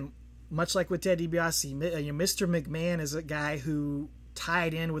 again, much like with Ted DiBiase, Mr. McMahon is a guy who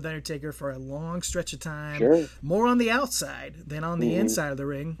tied in with Undertaker for a long stretch of time, more on the outside than on the inside of the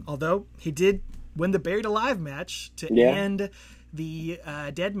ring, although he did win the Buried Alive match to end the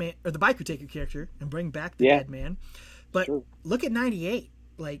Dead Man, or the Biker Taker character, and bring back the Dead Man. But look at 98.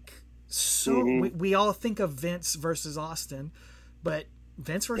 We all think of Vince versus Austin, but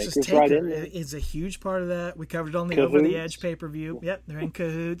Vince versus Taker is a huge part of that. We covered it on the Over the Edge pay-per-view. Yep, they're in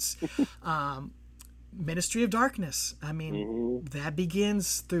cahoots. Ministry of Darkness. I mean, that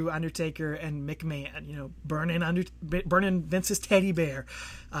begins through Undertaker and McMahon, you know, burning Vince's teddy bear,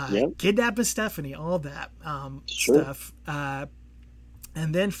 kidnapping Stephanie, all that stuff. And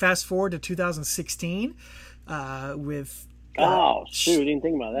then fast forward to 2016 with... didn't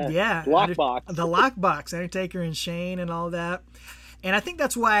think about that. Yeah. The Lockbox, Undertaker and Shane and all that. And I think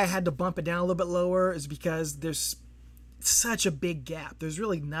that's why I had to bump it down a little bit lower, is because there's such a big gap. There's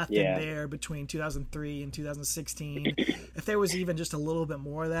really nothing there between 2003 and 2016. If there was even just a little bit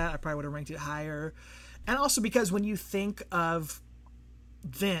more of that, I probably would have ranked it higher. And also because when you think of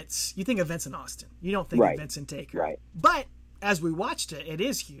Vince, you think of Vince and Austin. You don't think of Vince and Taker. Right. But as we watched it, it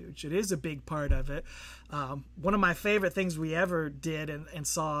is huge. It is a big part of it. One of my favorite things we ever did and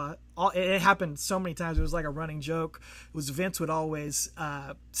saw, it happened so many times, it was like a running joke, was Vince would always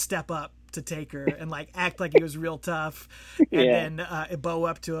step up to Taker and like act like he was real tough, and then bow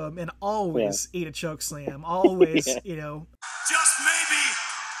up to him and always eat a choke slam. Always, you know. Just maybe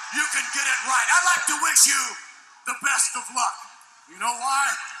you can get it right. I'd like to wish you the best of luck. You know why?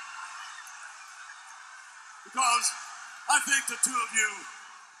 Because I think the two of you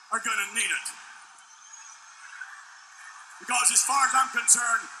are going to need it. Because as far as I'm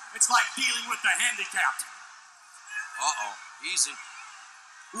concerned, it's like dealing with the handicapped. Uh-oh. Easy.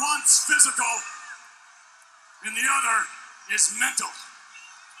 One's physical, and the other is mental.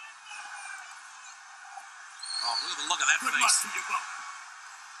 Oh, look at that Good face. luck to you both.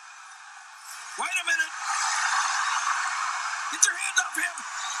 Wait a minute. Get your hands off him.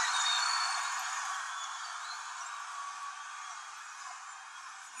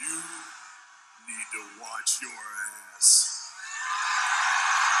 You need to watch your ass.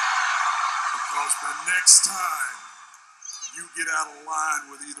 Because the next time you get out of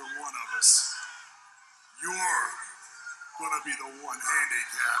line with either one of us, you're going to be the one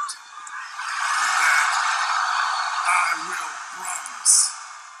handicapped. And that I will promise.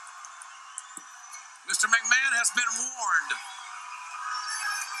 Mr. McMahon has been warned.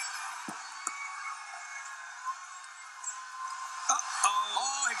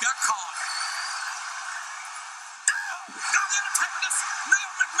 Oh, he got caught. Oh, no, the Undertaker just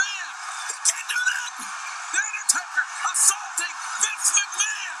nailed McMahon. He can't do that. The Undertaker assaulting Vince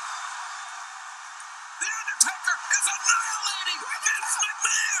McMahon. The Undertaker is annihilating Vince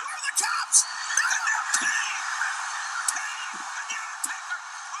McMahon. Where are the cops? And now Kane and the Undertaker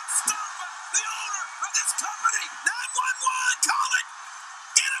are stopping the owner of this company. 911, call it.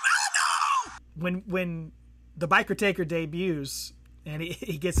 Get him out now. When the Biker Taker debuts and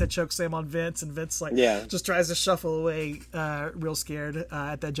he gets that choke slam on Vince, and Vince just tries to shuffle away real scared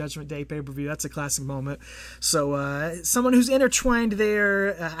at that Judgment Day pay-per-view. That's a classic moment. So someone who's intertwined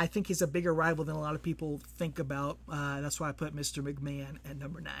there, I think he's a bigger rival than a lot of people think about. That's why I put Mr. McMahon at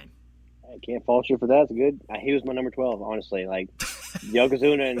number 9. I can't fault you for that. It's good. He was my number 12, honestly. Like,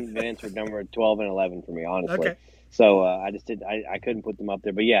 Yokozuna and Vince were number 12 and 11 for me, honestly. Okay. So I couldn't put them up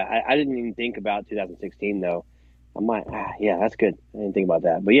there. But yeah, I didn't even think about 2016 though. I'm like, that's good. I didn't think about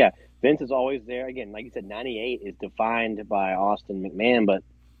that. But yeah, Vince is always there. Again, like you said, 98 is defined by Austin McMahon, but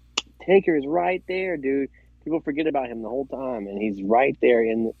Taker is right there, dude. People forget about him the whole time, and he's right there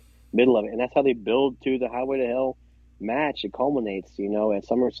in the middle of it. And that's how they build to the Highway to Hell match. It culminates, at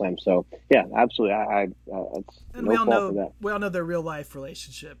SummerSlam. So yeah, absolutely. And we all know their real life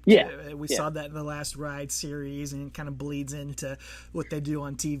relationship. Yeah, we saw that in the last Ride series, and it kind of bleeds into what they do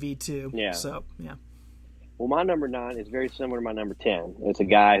on TV too. Yeah. So yeah. Well, my number 9 is very similar to my number 10. It's a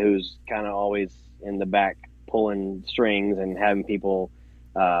guy who's kind of always in the back pulling strings and having people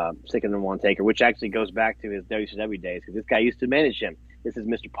sticking them on Taker, which actually goes back to his WCW days, because this guy used to manage him. This is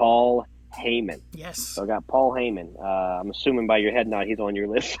Mr. Paul Heyman. Yes. So I got Paul Heyman. I'm assuming by your head nod he's on your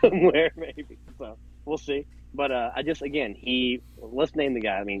list somewhere, maybe. So we'll see. But let's name the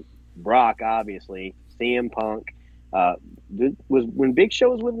guy. I mean, Brock, obviously, CM Punk. When Big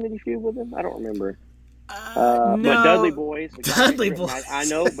Show was with him, did he feud with him? I don't remember. No. But Dudley Boys. Dudley Boys. I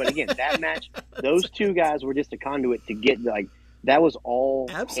know, but again, that match, those two guys were just a conduit to get, that was all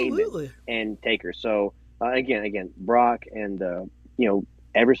absolutely Heyman and Taker. So, again, Brock and,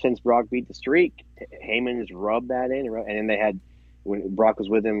 ever since Brock beat the streak, Heyman has rubbed that in. And then they had, when Brock was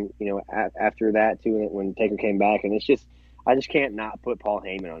with him, after that too, when Taker came back. And it's just, I just can't not put Paul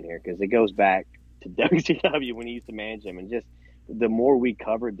Heyman on here, because it goes back to WCW when he used to manage him. And just the more we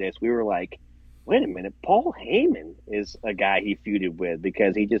covered this, we were like, wait a minute, Paul Heyman is a guy he feuded with,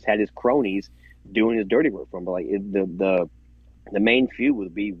 because he just had his cronies doing his dirty work for him. But the main feud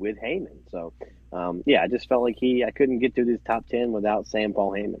would be with Heyman. So, I just felt like I couldn't get through this top 10 without saying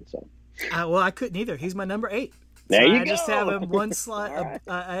Paul Heyman. So, well, I couldn't either. He's my number 8. There you I go. just have him one slot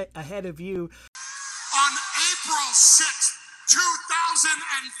ahead of you. on April 6th, 2014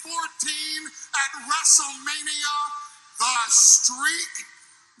 at WrestleMania, the streak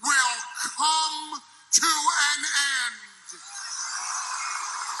will come to an end.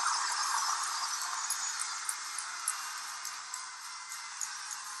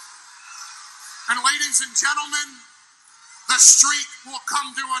 And ladies and gentlemen, the streak will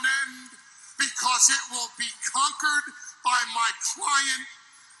come to an end because it will be conquered by my client,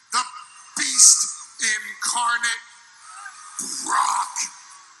 the Beast incarnate, Brock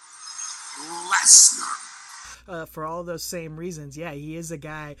Lesnar. For all those same reasons, yeah, he is a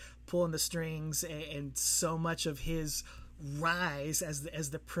guy pulling the strings, and so much of his rise as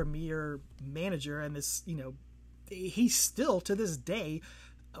the premier manager, and this, he's still to this day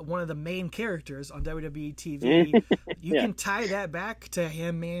one of the main characters on WWE TV. You can tie that back to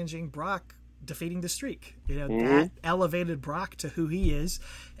him managing Brock, defeating the streak. That elevated Brock to who he is.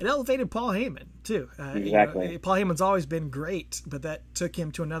 It elevated Paul Heyman too. Exactly. Paul Heyman's always been great, but that took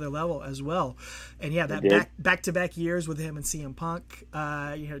him to another level as well. And yeah, that back-to-back years with him and CM Punk,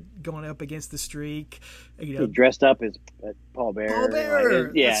 going up against the streak. He dressed up as Paul Bear. Paul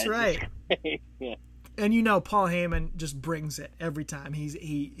Bear. Yeah, that's right. Yeah. And Paul Heyman just brings it every time.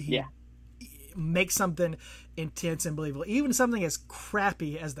 He makes something intense and believable. Even something as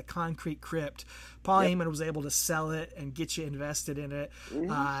crappy as the Concrete Crypt, Paul Heyman was able to sell it and get you invested in it,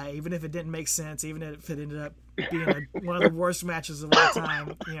 even if it didn't make sense, even if it ended up being one of the worst matches of all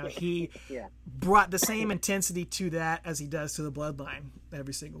time. He brought the same intensity to that as he does to the Bloodline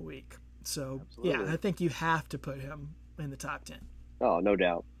every single week. So, I think you have to put him in the top 10. Oh, no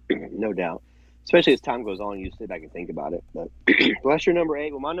doubt. No doubt. Especially as time goes on, you sit back and think about it. But well, that's your number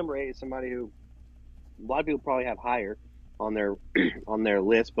 8. Well, my number 8 is somebody who a lot of people probably have higher on their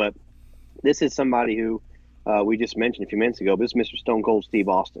list, but this is somebody who we just mentioned a few minutes ago. But this is Mr. Stone Cold Steve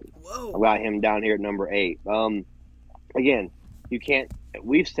Austin. Whoa. I got him down here at number 8. Again, you can't.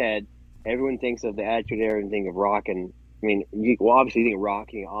 We've said everyone thinks of the Attitude Era and think of Rock, and obviously you think of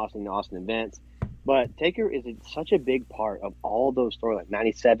Rock, you think of Austin events. But Taker is such a big part of all those storylines,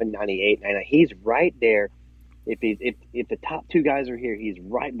 97, 98, and he's right there. If the top 2 guys are here, he's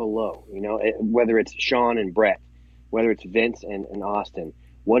right below, whether it's Shawn and Brett, whether it's Vince and Austin,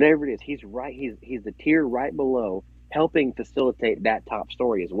 whatever it is, he's right. He's the tier right below, helping facilitate that top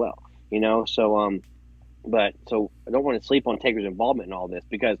story as well, So I don't want to sleep on Taker's involvement in all this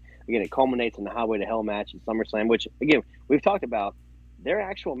because, again, it culminates in the Highway to Hell match at SummerSlam, which, again, we've talked about their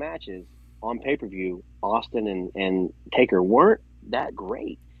actual matches on pay-per-view. Austin and Taker weren't that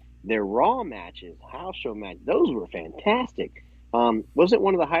great. Their Raw matches, house show matches, those were fantastic. Wasn't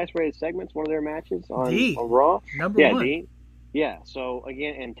one of the highest rated segments one of their matches on Raw? Number 1. D. Yeah, so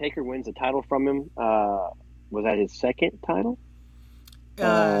again, and Taker wins the title from him. Was that his second title?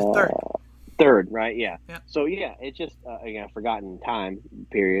 Third, right? Yeah. So yeah, it's just again, forgotten time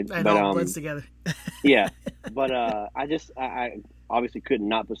period. And all blends together. Yeah, but I obviously couldn't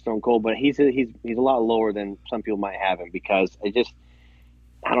not put Stone Cold, but he's a lot lower than some people might have him because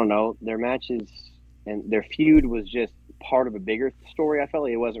I don't know, their matches and their feud was just part of a bigger story. I felt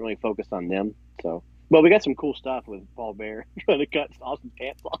like it wasn't really focused on them. So, but we got some cool stuff with Paul Bear trying to cut Austin's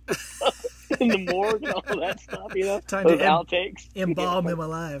pants off in the morgue and all that stuff, Time those to outtakes. Embalm him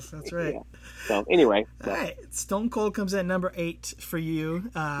alive. That's right. Yeah. So anyway. All right. Stone Cold comes at number 8 for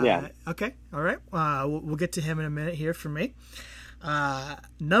you. Okay. All right. We'll get to him in a minute here for me.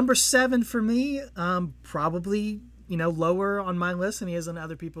 Number 7 for me, probably, lower on my list than he is on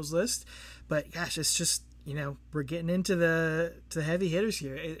other people's list. But gosh, it's just, we're getting into the heavy hitters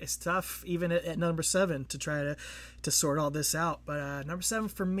here. It's tough even at number 7 to try to sort all this out. But number 7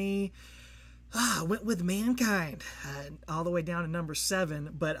 for me, went with Mankind all the way down to number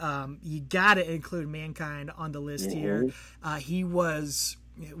 7. But you got to include Mankind on the list here. He was,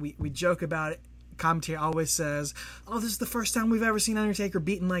 we joke about it. Commentary always says, this is the first time we've ever seen Undertaker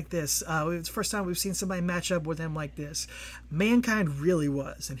beaten like this. It's the first time we've seen somebody match up with him like this. Mankind really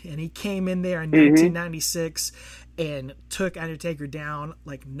was. And he came in there in 1996 and took Undertaker down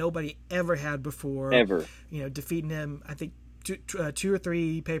like nobody ever had before. Ever. Defeating him, I think, 2 or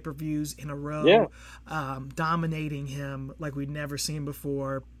 3 pay-per-views in a row. Dominating him like we'd never seen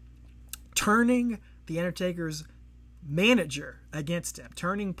before. Turning the Undertaker's manager against him,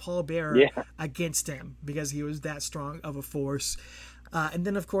 turning Paul Bearer against him because he was that strong of a force. And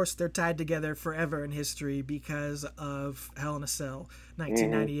then, of course, they're tied together forever in history because of Hell in a Cell,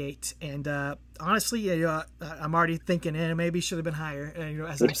 1998. And honestly, I'm already thinking, maybe should have been higher,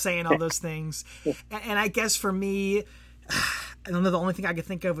 as I'm saying all those things. And I guess for me, I don't know. The only thing I could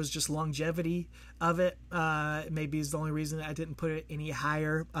think of was just longevity of it. Maybe is the only reason I didn't put it any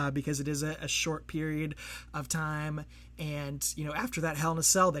higher, because it is a short period of time. And, after that Hell in a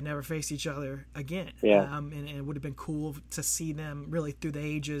Cell, they never faced each other again. Yeah. And it would have been cool to see them really through the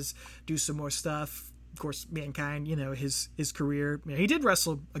ages do some more stuff. Of course, Mankind, his career, he did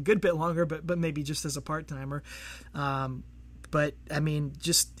wrestle a good bit longer, but maybe just as a part-timer. But I mean,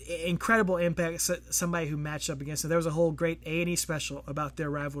 just incredible impact. Somebody who matched up against him. There was a whole great A&E special about their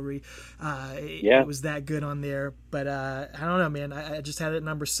rivalry. It was that good on there. But I don't know, man. I just had it at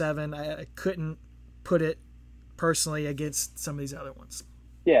number 7. I couldn't put it personally against some of these other ones.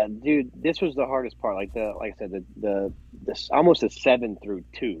 Yeah, dude, this was the hardest part. Like I said, the almost the 7 through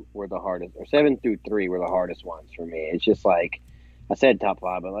 2 were the hardest, or 7 through 3 were the hardest ones for me. It's just like, I said top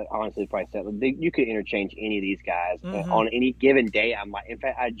 5, but honestly, if I said you could interchange any of these guys on any given day. I'm like, in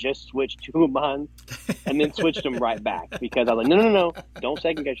fact, I just switched 2 of mine and then switched them right back because I was like, no, don't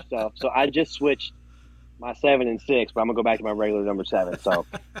second guess yourself. So I just switched my 7 and 6, but I'm gonna go back to my regular number 7. So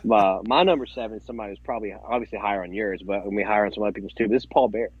my number 7 is somebody who's probably obviously higher on yours, but we higher on some other people's too. This is Paul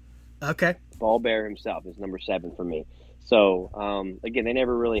Bear. Okay. Paul Bear himself is number 7 for me. So again, they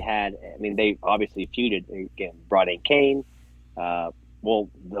never really had. I mean, they obviously feuded. Again, brought in Kane. The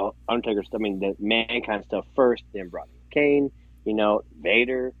Undertaker stuff, the Mankind stuff first, then brought in Kane,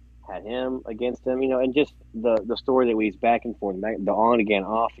 Vader had him against him, and just the story that weaves back and forth, the on again,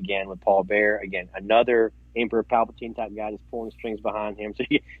 off again with Paul Bear, again, another Emperor Palpatine type guy just pulling strings behind him. So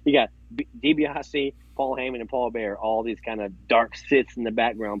you got DiBiase, Paul Heyman, and Paul Bear, all these kind of dark Siths in the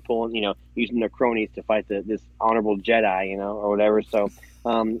background pulling, using their cronies to fight this honorable Jedi, or whatever. So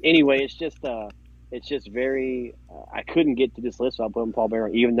anyway, it's just very. I couldn't get to this list without putting Paul Bear,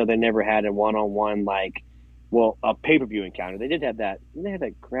 even though they never had a one-on-one a pay-per-view encounter. They did have that. They had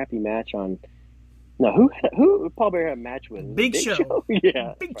that crappy match on. No, who Paul Bear had a match with? Big Show.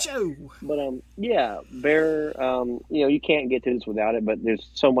 Yeah, Big Show. But Bear. You can't get to this without it. But there's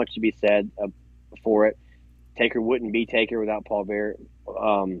so much to be said for it. Taker wouldn't be Taker without Paul Bear.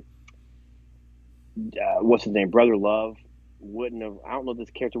 What's his name? Brother Love. Wouldn't have. I don't know if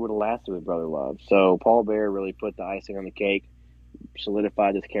this character would have lasted with Brother Love. So Paul Bear really put the icing on the cake,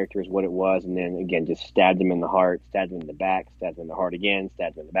 solidified this character as what it was, and then again just stabbed him in the heart, stabbed him in the back, stabbed him in the heart again,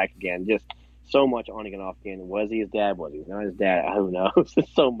 stabbed him in the back again. Just so much on again, off again. Was he his dad? Was he not his dad? Who knows?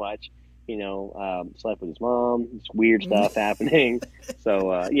 So much. Slept with his mom. Just weird stuff happening.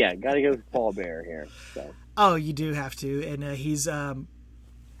 So got to go with Paul Bear here. So. Oh, you do have to, and he's one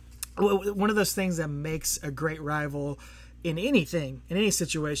of those things that makes a great rival. In anything, in any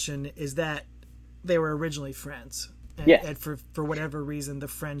situation, is that they were originally friends. And for whatever reason, the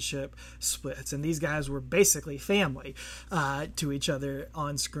friendship splits. And these guys were basically family to each other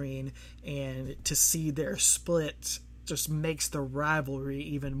on screen. And to see their split just makes the rivalry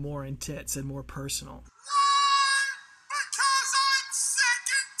even more intense and more personal. Because I'm sick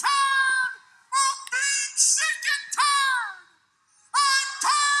and tired of being sick and tired. I'm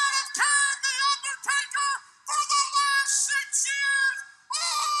tired of carrying the Undertaker for the last 6 years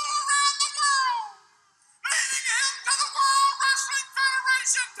all around the world, leading him to the World Wrestling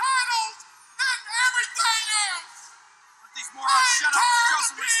Federation titles and everything else. These morons shut up. Show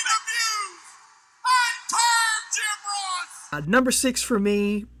some respect. I'm tired, Jim Ross. Number 6 for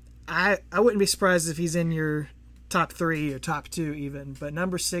me, I wouldn't be surprised if he's in your top 3 or top 2 even, but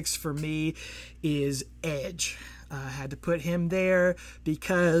number 6 for me is Edge. I had to put him there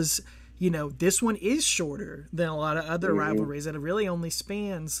because, this one is shorter than a lot of other rivalries that really only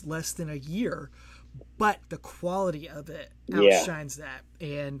spans less than a year, but the quality of it outshines that.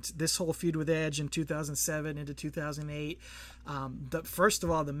 And this whole feud with Edge in 2007 into 2008, first of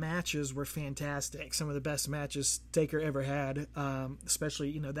all, the matches were fantastic. Some of the best matches Taker ever had,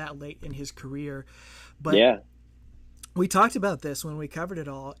 especially, that late in his career. But we talked about this when we covered it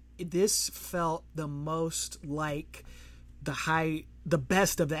all. This felt the most like the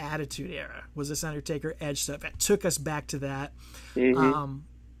best of the Attitude Era was this Undertaker Edge stuff. It took us back to that.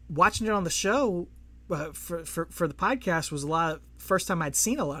 Watching it on the show for the podcast was first time I'd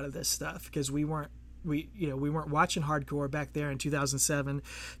seen a lot of this stuff because we weren't watching hardcore back there in 2007,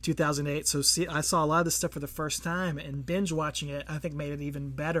 2008. So I saw a lot of this stuff for the first time, and binge watching it I think made it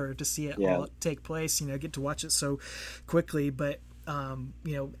even better to see it all take place. Get to watch it so quickly. But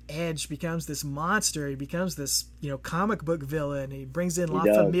Edge becomes this monster. He becomes this, comic book villain. He brings in La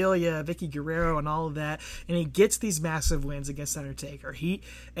does. Familia, Vicky Guerrero, and all of that, and he gets these massive wins against Undertaker.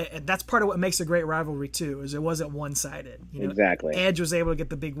 And that's part of what makes a great rivalry too, is it wasn't one-sided. Exactly. Edge was able to get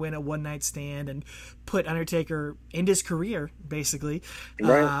the big win at One Night Stand and put Undertaker in his career, basically.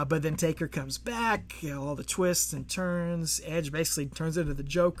 Right. But then Taker comes back, all the twists and turns. Edge basically turns into the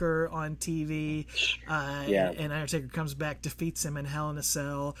Joker on TV. And Undertaker comes back, defeats him in Hell in a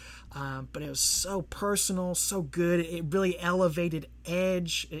Cell. But it was so personal, so good. It really elevated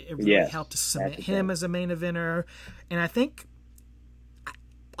Edge. It really helped to cement him as a main eventer. And I think,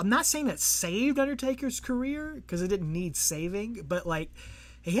 I'm not saying that saved Undertaker's career, because it didn't need saving, but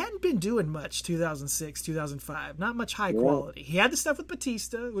he hadn't been doing much 2006, 2005. Not much high quality. He had the stuff with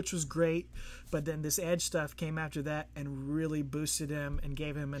Batista, which was great, but then this Edge stuff came after that and really boosted him and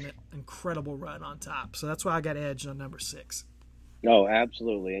gave him an incredible run on top. So that's why I got Edge on number 6. Oh,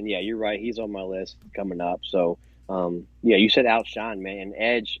 absolutely. And you're right. He's on my list coming up. So, you said outshine, man. And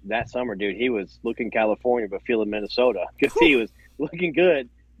Edge that summer, dude, he was looking California but feeling Minnesota because he was looking good.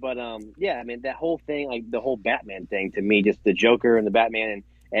 But, that whole thing, the whole Batman thing, to me, just the Joker and the Batman, and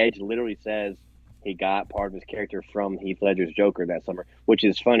Edge literally says he got part of his character from Heath Ledger's Joker that summer, which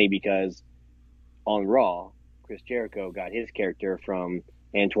is funny because on Raw, Chris Jericho got his character from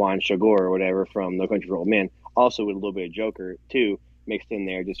Antoine Chigurh or whatever from No Country for Old Men, also with a little bit of Joker, too, mixed in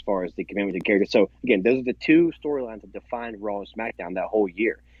there just as far as the commitment to character. So, again, those are the two storylines that defined Raw and SmackDown that whole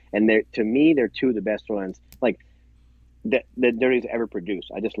year. And to me, they're two of the best storylines. That Dirty's ever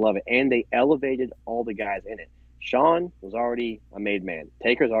produced. I just love it. And they elevated all the guys in it. Shawn was already a made man.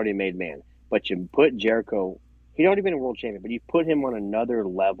 Taker's already a made man. But you put Jericho, he'd already been a world champion, but you put him on another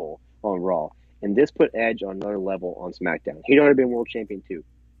level on Raw. And this put Edge on another level on SmackDown. He'd already been world champion too.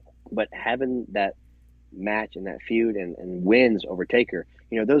 But having that match and that feud and wins over Taker,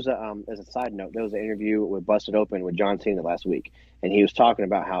 those as a side note, there was an interview with Busted Open with John Cena last week, and he was talking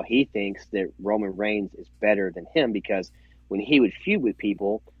about how he thinks that Roman Reigns is better than him because when he would feud with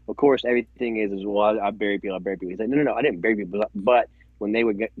people, of course everything is well, I bury people. He's like, no, I didn't bury people, but when they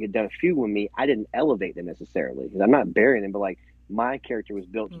would get done feuding with me, I didn't elevate them necessarily because I'm not burying them, but my character was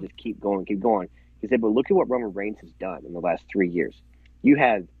built to just keep going. He said, but look at what Roman Reigns has done in the last 3 years. You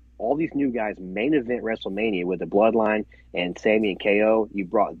had all these new guys main event WrestleMania with the Bloodline and Sami and KO. You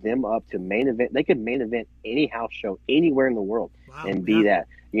brought them up to main event. They could main event any house show anywhere in the world and be that.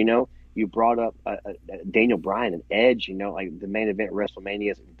 You brought up Daniel Bryan and Edge. The main event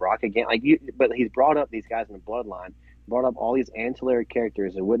WrestleMania is Brock again. But he's brought up these guys in the Bloodline, brought up all these ancillary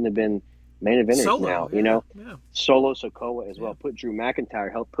characters that wouldn't have been main eventers Solo, now. Solo Sikoa as well. Put Drew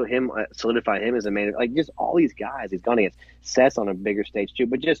McIntyre, help put him, solidify him as a main event. Just all these guys. He's gone against Seth on a bigger stage too.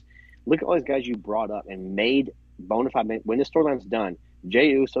 But just look at all these guys you brought up and made bona fide. When this storyline's done,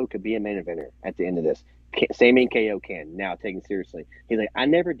 Jey Uso could be a main eventer at the end of this. Sami and KO can now, taken seriously. He's like, I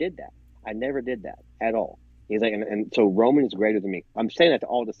never did that at all. He's like, and so Roman is greater than me. I'm saying that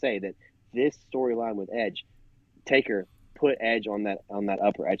to say that this storyline with Edge, Taker put Edge on that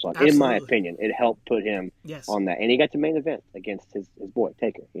upper echelon. Absolutely. In my opinion, it helped put him on that, and he got to main event against his boy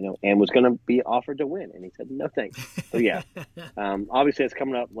Taker, and was going to be offered to win, and he said no thanks. So obviously it's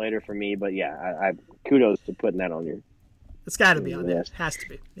coming up later for me, but I kudos to putting that on your. It's got to be on there. Has to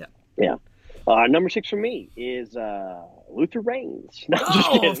be. Yeah. Number 6 for me is Luther Reigns.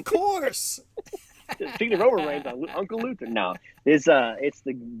 Of course. Speaking of Roman Reigns, Uncle Luther. No, it's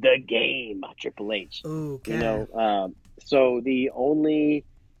the game, Triple H. Okay. So the only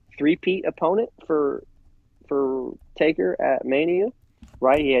three-peat opponent for Taker at Mania,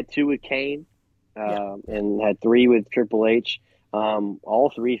 right? He had 2 with Kane, and had 3 with Triple H.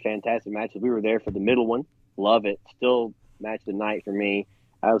 All 3 fantastic matches. We were there for the middle one. Love it. Still match of the night for me.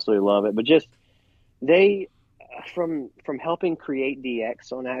 Absolutely love it. But just they. From helping create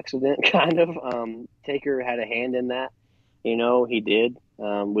DX on accident, kind of, Taker had a hand in that. He did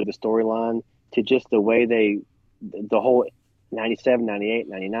with the storyline, to just the way the whole 97, 98,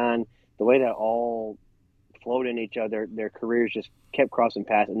 99, the way that all flowed in each other, their careers just kept crossing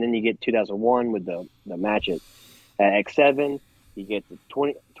paths. And then you get 2001 with the match at X7. You get the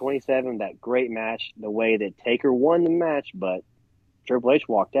 27, that great match, the way that Taker won the match, but Triple H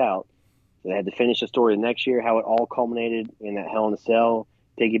walked out. So they had to finish the story the next year, how it all culminated in that Hell in a Cell,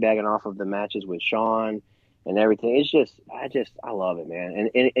 piggybacking off of the matches with Shawn and everything. It's just, I love it, man.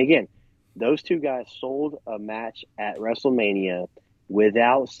 And again, those 2 guys sold a match at WrestleMania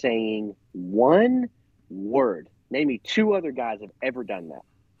without saying one word. Name me 2 other guys have ever done that.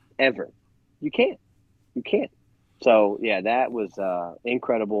 Ever. You can't. So, that was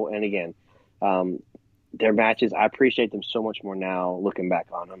incredible. And again, their matches, I appreciate them so much more now looking back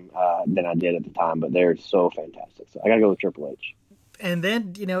on them than I did at the time. But they're so fantastic. So I got to go with Triple H. And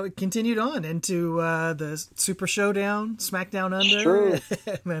then, it continued on into the Super Showdown, SmackDown Under, True.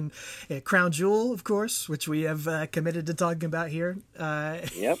 and Crown Jewel, of course, which we have committed to talking about here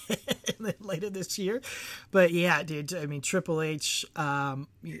Yep. later this year. But yeah, dude, I mean, Triple H,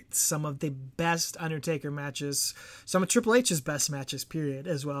 some of the best Undertaker matches, some of Triple H's best matches, period,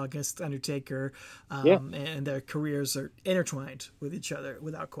 as well, against Undertaker. And their careers are intertwined with each other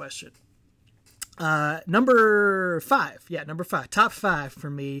without question. Number five, top five for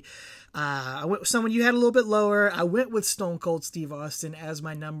me. I went with someone you had a little bit lower. I went with Stone Cold Steve Austin as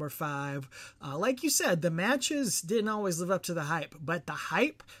my number five. Like you said, the matches didn't always live up to the hype, but the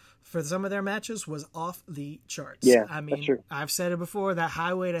hype for some of their matches was off the charts. Yeah, I that's true. I've said it before, that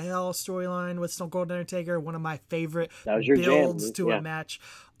Highway to Hell storyline with Stone Cold Undertaker, one of my favorite That was your builds jam. to Yeah. a match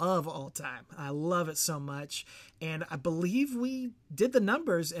of all time. I love it so much. And I believe we did the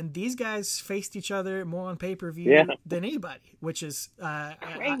numbers, and these guys faced each other more on pay-per-view Yeah. than anybody, which is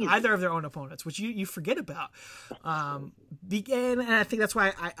Crazy. either of their own opponents, which you forget about. And I think that's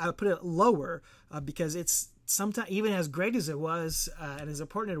why I put it lower, because it's sometimes, even as great as it was and as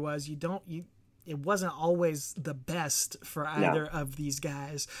important it was, it wasn't always the best for either of these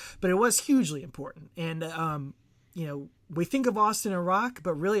guys, but it was hugely important. And we think of Austin and Rock,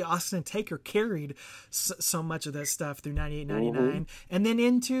 but really Austin and Taker carried so much of that stuff through 98, 99, and then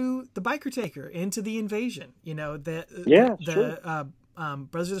into the Biker Taker, into the Invasion. The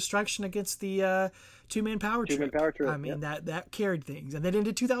Brothers of Destruction against the two-man power trip. I mean, that carried things. And then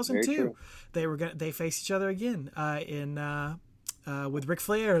into 2002, they faced each other again with Ric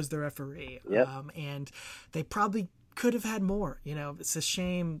Flair as the referee. Yep. And they probably could have had more. It's a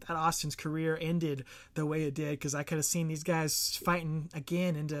shame that Austin's career ended the way it did, because I could have seen these guys fighting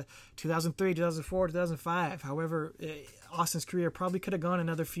again into 2003, 2004, 2005. However, Austin's career probably could have gone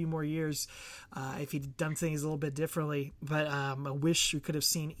another few more years if he'd done things a little bit differently. But I wish we could have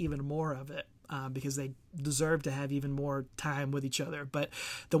seen even more of it. Because they deserve to have even more time with each other. But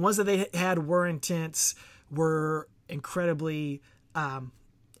the ones that they had were intense, were incredibly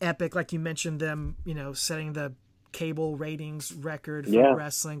epic. Like you mentioned them, setting the cable ratings record for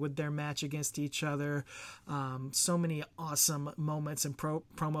wrestling with their match against each other. So many awesome moments and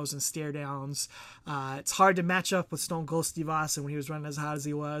promos and stare downs. It's hard to match up with Stone Cold Steve Austin when he was running as hot as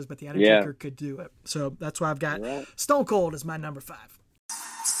he was, but the Undertaker could do it. So that's why I've got Stone Cold as my number five.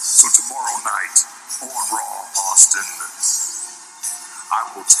 So tomorrow night on Raw, Austin, I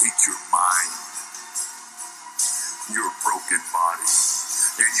will take your mind, your broken body,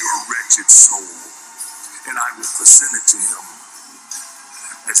 and your wretched soul, and I will present it to him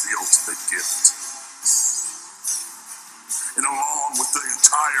as the ultimate gift. And along with the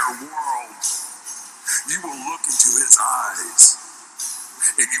entire world, you will look into his eyes,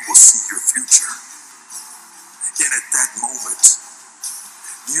 and you will see your future. And at that moment,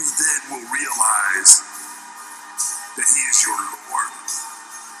 you then will realize that he is your Lord.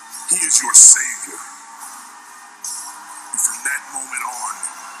 He is your Savior. And from that moment on,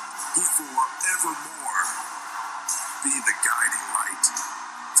 he will forevermore be the guiding light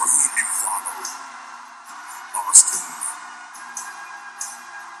for whom you follow. Austin,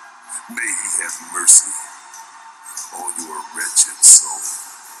 may he have mercy on your wretched soul.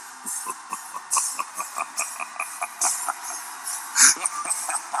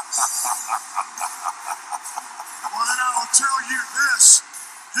 Well, then I will tell you this.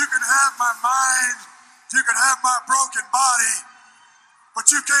 You can have my mind, you can have my broken body, but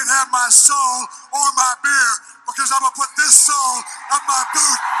you can't have my soul or my beer, because I'm going to put this sole of my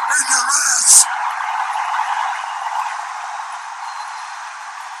boot in your ass.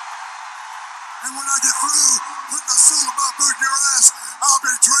 And when I get through putting the sole of my boot in your ass, I'll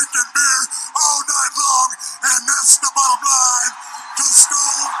be drinking beer all night long, and that's the bottom line, because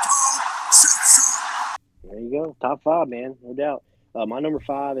Stone Cold said so. There you go. Top five, man. No doubt. My number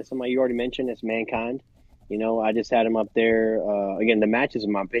five is somebody you already mentioned. It's Mankind. I just had him up there. Again, the matches,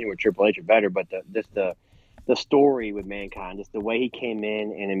 in my opinion, with Triple H are better, but the story with Mankind, just the way he came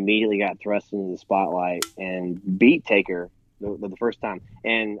in and immediately got thrust into the spotlight and beat Taker the first time.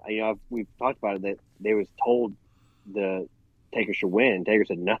 And, we've talked about it, that they was told the Taker should win. Taker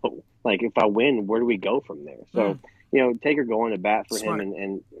said, no. Like, if I win, where do we go from there? So, Taker going to bat for Smart.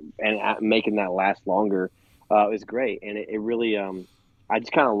 him and making that last longer was great. And it really, I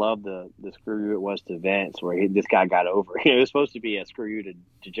just kind of love the screw you it was to Vince, where this guy got over. It was supposed to be a screw you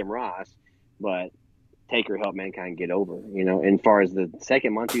to Jim Ross, but Taker helped Mankind get over. And as far as the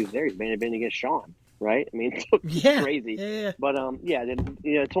second month he was there, he's main event against Shawn. right? I mean, it's crazy. Yeah. But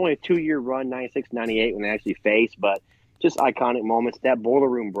it's only a 2-year run, 96, 98 when they actually faced, but just iconic moments. That Boiler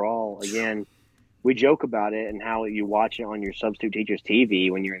Room Brawl, again, we joke about it and how you watch it on your substitute teacher's TV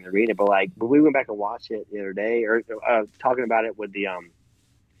when you're in the arena. But like, when we went back and watched it the other day, or talking about it with the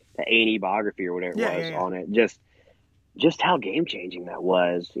A&E biography or whatever it was on it, just how game changing that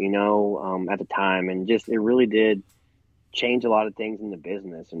was, at the time, and just it really did change a lot of things in the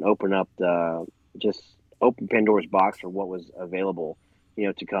business and open Pandora's box for what was available,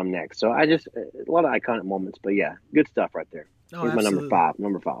 to come next. So a lot of iconic moments, but yeah, good stuff right there. Here's my number five.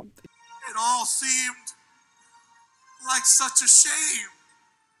 It all seemed like such a shame.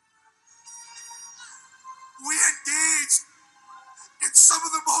 We engaged in some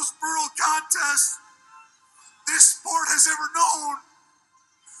of the most brutal contests this sport has ever known,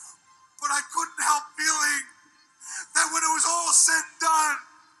 but I couldn't help feeling that when it was all said and done,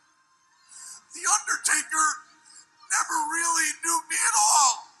 The Undertaker never really knew me at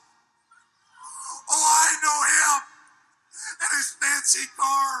all. Oh, I know him and his fancy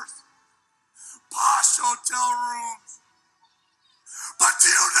cars, posh hotel rooms. But do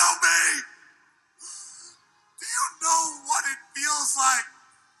you know me? Do you know what it feels like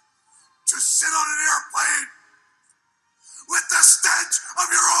to sit on an airplane with the stench of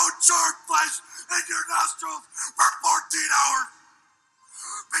your own charred flesh in your nostrils for 14 hours?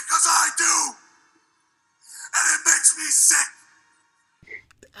 Because I do. And it makes me sick.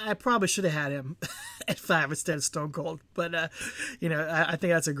 I probably should have had him at 5 instead of Stone Cold, but I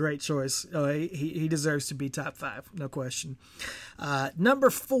think that's a great choice. He deserves to be top 5, no question. Number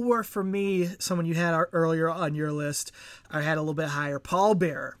 4 for me, someone you had earlier on your list, I had a little bit higher. Paul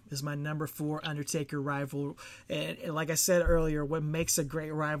Bearer is my number 4 Undertaker rival, and like I said earlier, what makes a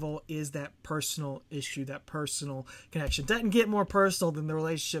great rival is that personal issue, that personal connection. Doesn't get more personal than the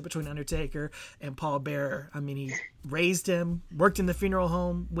relationship between Undertaker and Paul Bearer. I mean, he raised him, worked in the funeral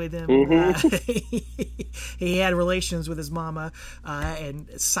home with him. He had relations with his mama and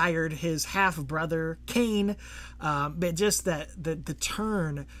sired his half brother Kane. But just the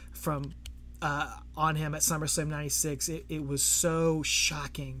turn from on him at SummerSlam 96, it was so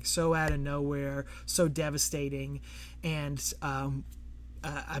shocking, so out of nowhere, so devastating. And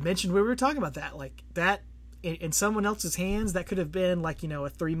I mentioned we were talking about that, like that in someone else's hands, that could have been like, a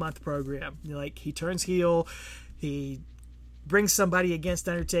 3-month program. Like, he turns heel, he brings somebody against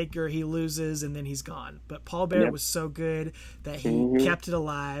Undertaker, he loses, and then he's gone. But Paul Bearer was so good that he kept it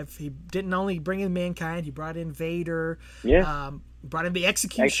alive. He didn't only bring in Mankind, he brought in Vader, brought in the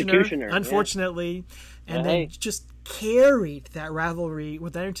Executioner unfortunately, and then just carried that rivalry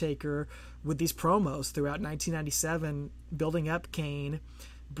with Undertaker with these promos throughout 1997, building up Kane,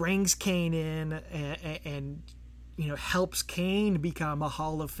 brings Kane in, and helps Kane become a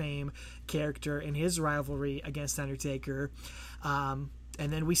Hall of Fame character in his rivalry against Undertaker. And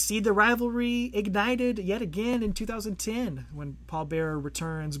then we see the rivalry ignited yet again in 2010 when Paul Bearer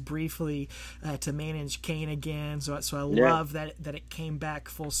returns briefly to manage Kane again. So I love that it came back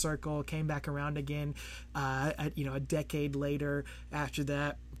full circle, came back around again, a decade later after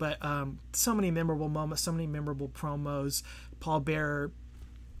that. But so many memorable moments, so many memorable promos. Paul Bearer,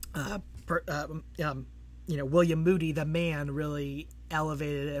 William Moody, the man, really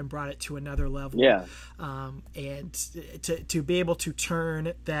elevated it and brought it to another level. And to be able to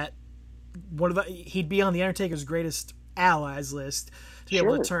turn that, he'd be on the Undertaker's greatest allies list. To be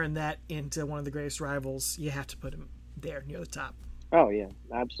able to turn that into one of the greatest rivals, you have to put him there near the top. Oh yeah,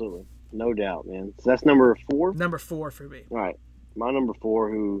 absolutely, no doubt, man. So that's number 4. Number 4 for me. All right, my number 4,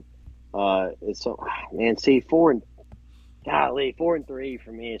 who is so 4 and 3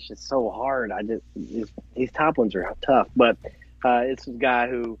 for me. It's just so hard. These top ones are tough, but this is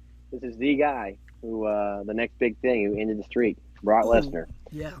the guy who the next big thing who ended the streak, Brock Lesnar.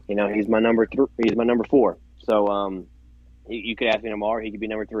 Yeah, he's my number 3. He's my number 4. So you could ask me tomorrow, he could be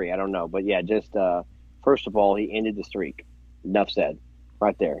number 3. I don't know, but yeah, just first of all, he ended the streak. Enough said,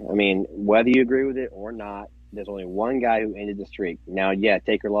 right there. I mean, whether you agree with it or not, there's only one guy who ended the streak. Now, yeah,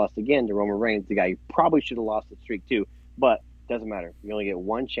 Taker lost again to Roman Reigns, the guy who probably should have lost the streak too. But it doesn't matter. You only get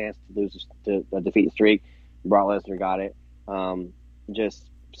one chance to defeat the streak. Brock Lesnar got it. Just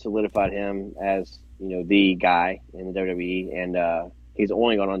solidified him as the guy in the WWE, and he's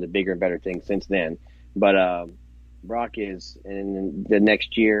only gone on to bigger and better things since then. But Brock is in the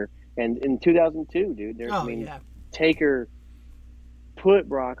next year, and in 2002, dude. Taker put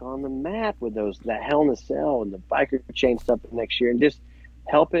Brock on the map with that Hell in a Cell and the biker chain stuff next year, and just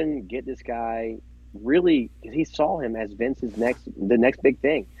helping get this guy. Really, because he saw him as Vince's the next big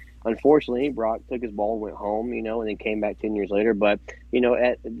thing. Unfortunately, Brock took his ball, went home, and then came back 10 years later. But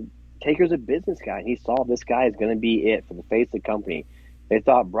Taker's a business guy, and he saw this guy is going to be it for the face of the company. They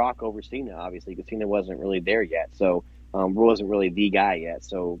thought Brock over Cena, obviously, because Cena wasn't really there yet, so wasn't really the guy yet.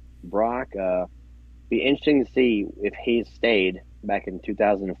 So Brock, be interesting to see if he stayed back in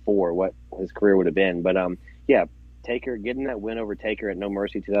 2004, what his career would have been. But yeah, Taker getting that win over Taker at No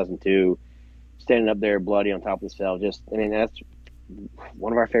Mercy 2002, standing up there bloody on top of the cell. Just, I mean, that's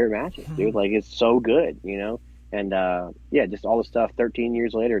one of our favorite matches, dude. Like, it's so good, you know. And yeah, just all the stuff 13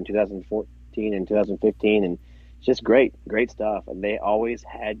 years later in 2014 and 2015, and it's just great stuff. And they always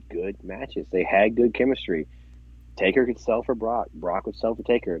had good matches. They had good chemistry. Taker could sell for Brock. Brock would sell for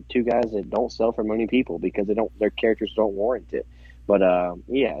Taker. Two guys that don't sell for many people because their characters don't warrant it. But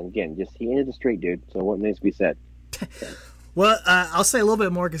yeah, and again, just he ended the streak, dude. So what needs to be said? Well, I'll say a little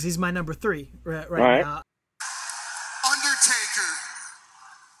bit more because he's my number 3 right now. Undertaker,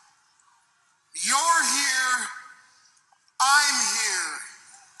 you're here. I'm here.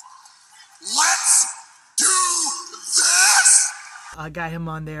 Let's do this. I got him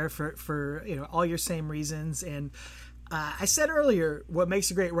on there for all your same reasons. And I said earlier, what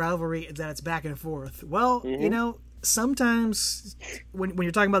makes a great rivalry is that it's back and forth. Well, sometimes when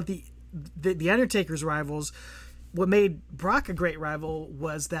you're talking about the Undertaker's rivals, what made Brock a great rival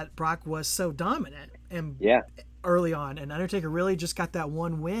was that Brock was so dominant and early on, and Undertaker really just got that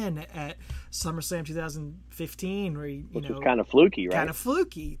one win at SummerSlam 2015 where which was kind of fluky, right? Kind of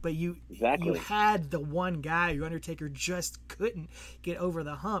fluky, but you had the one guy who Undertaker just couldn't get over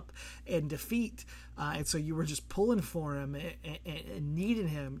the hump and defeat, and so you were just pulling for him and needing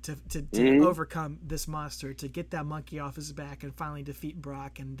him to overcome this monster, to get that monkey off his back and finally defeat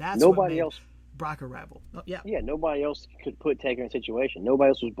Brock, and that's nobody else. Brock a rival. Oh, yeah, nobody else could put Taker in a situation. Nobody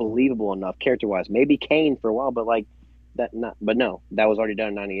else was believable enough character-wise. Maybe Kane for a while, but that was already done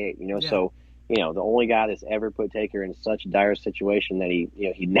in '98. So the only guy that's ever put Taker in such a dire situation that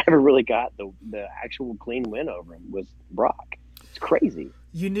he never really got the actual clean win over him was Brock. It's crazy.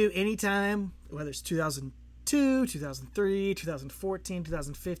 You knew anytime, whether it's 2002, 2003, 2014,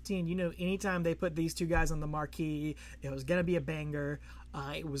 2015, anytime they put these two guys on the marquee, it was gonna be a banger.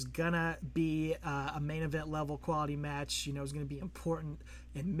 It was gonna be a main event level quality match. It was gonna be important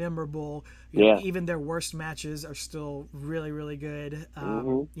and memorable. Even their worst matches are still really, really good.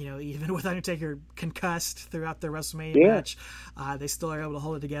 Even with Undertaker concussed throughout their WrestleMania match, they still are able to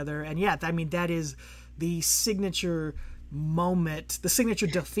hold it together. And that is the signature moment. The signature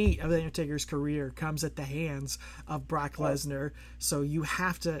defeat of the Undertaker's career comes at the hands of Brock Lesnar, so you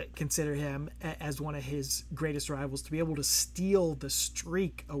have to consider him as one of his greatest rivals, to be able to steal the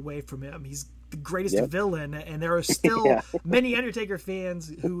streak away from him. He's the greatest villain, and there are still many Undertaker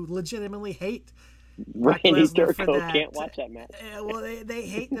fans who legitimately hate Brock Lesnar for that. Can't watch that match. Well, they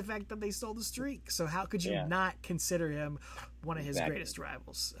hate the fact that they stole the streak, so how could you not consider him one of his greatest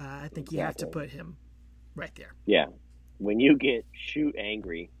rivals? I think you have to put him right there. Yeah. When you get shoot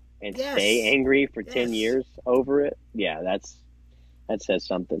angry and stay angry for 10 years over it, that says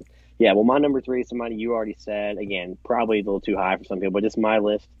something. Yeah, well, my number 3 is somebody you already said. Again, probably a little too high for some people, but it's my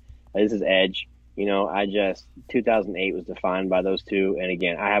list. This is Edge. 2008 was defined by those two. And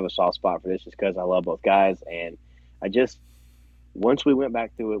again, I have a soft spot for this just because I love both guys. And once we went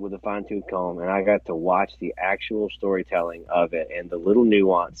back through it with a fine-tooth comb and I got to watch the actual storytelling of it and the little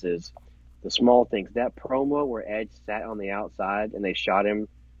nuances, the small things, that promo where Edge sat on the outside and they shot him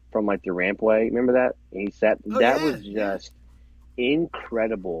from the rampway. Remember that? And he sat. Was just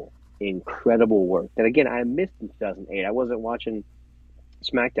incredible work. That again, I missed in 2008. I wasn't watching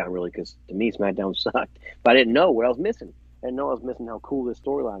SmackDown really because to me SmackDown sucked. But I didn't know what I was missing. I didn't know I was missing how cool this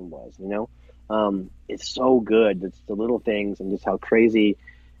storyline was. It's so good. It's the little things and just how crazy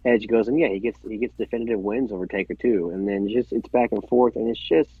Edge goes. And he gets definitive wins over Taker too. And then it's back and forth, and it's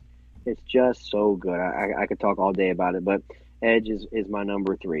just so good. I could talk all day about it, but Edge is my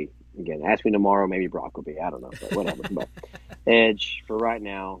number 3. Again, ask me tomorrow, maybe Brock will be. I don't know, but whatever. But Edge, for right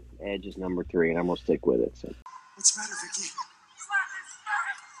now, Edge is number 3, and I'm going to stick with it. So. What's the matter, Vicky?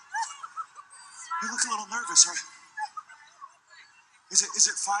 You look a little nervous, right? Is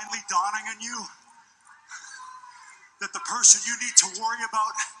it finally dawning on you that the person you need to worry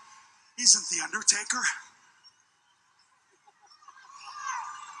about isn't the Undertaker?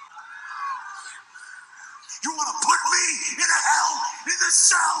 You want to put me in a hell in the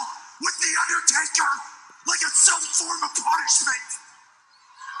cell with the Undertaker like it's some form of punishment?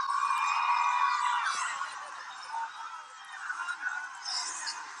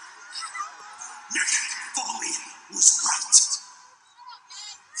 Nick Foley was right.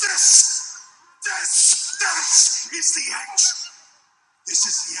 This is the Edge. This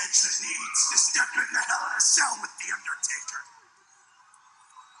is the Edge that needs to step in the hell in a cell with the Undertaker.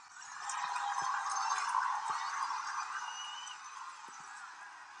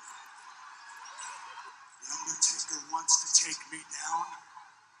 Undertaker wants to take me down,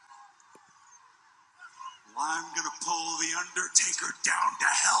 well, I'm gonna pull the Undertaker down to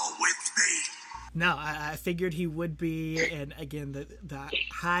hell with me. No, I figured he would be, and again, the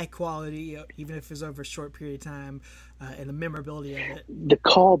high quality, even if it's over a short period of time, and the memorability of it. The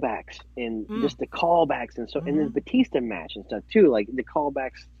callbacks and just the callbacks, and so and then the Batista match and stuff too, like the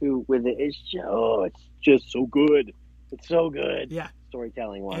callbacks through with it. It's just so good. It's so good. Yeah,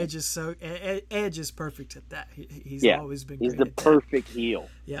 storytelling wise. Edge is perfect at that. He's always been. He's great the at perfect heel.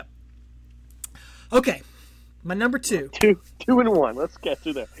 Yep. Okay. My number two. Two and one. Let's get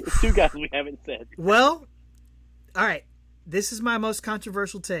through there. Two guys we haven't said. Well, all right. This is my most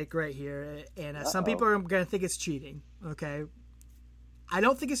controversial take right here. And some people are going to think it's cheating. Okay. I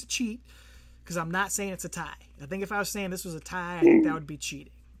don't think it's a cheat because I'm not saying it's a tie. I think if I was saying this was a tie, I think that would be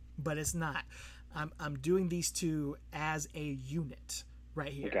cheating. But it's not. I'm doing these two as a unit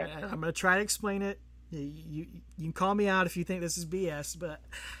right here. Okay. I'm going to try to explain it. You can call me out if you think this is BS, but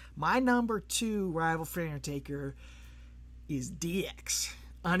my number two rival for Undertaker is DX.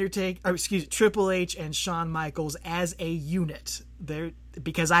 Triple H and Shawn Michaels as a unit.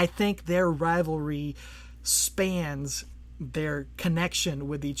 Because I think their rivalry spans their connection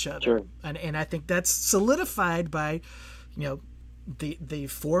with each other. Sure. And I think that's solidified by, the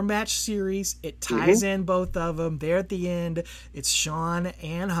 4-match series. It ties in both of them. There at the end, it's Shawn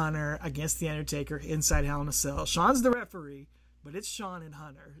and Hunter against the Undertaker inside Hell in a Cell. Shawn's the referee, but it's Shawn and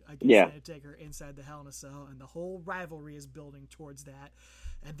Hunter against the Undertaker inside the Hell in a Cell, and the whole rivalry is building towards that.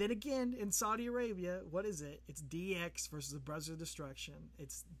 And then again in Saudi Arabia, what is it? It's DX versus the Brothers of Destruction.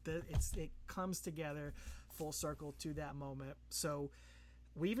 It comes together full circle to that moment. So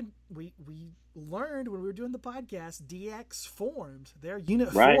we learned when we were doing the podcast, DX formed. Their unit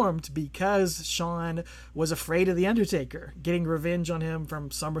formed because Shawn was afraid of the Undertaker getting revenge on him from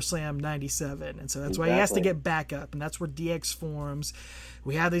SummerSlam 97. And so that's why he has to get back up, and that's where DX forms.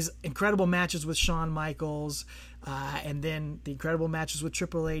 We have these incredible matches with Shawn Michaels, and then the incredible matches with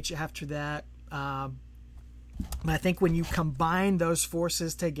Triple H after that. But I think when you combine those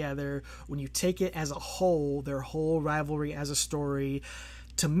forces together, when you take it as a whole, their whole rivalry as a story,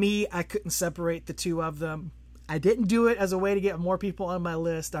 to me, I couldn't separate the two of them. I didn't do it as a way to get more people on my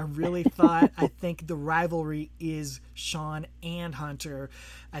list. I really I think the rivalry is Shawn and Hunter.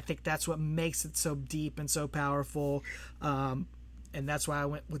 I think that's what makes it so deep and so powerful. And that's why I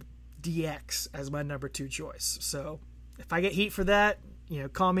went with DX as my number two choice. So if I get heat for that,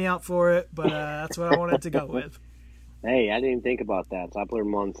 call me out for it. But that's what I wanted to go with. Hey, I didn't even think about that, so I put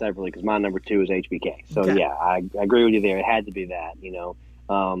them on separately because my number two is HBK. So yeah, I agree with you there. It had to be that,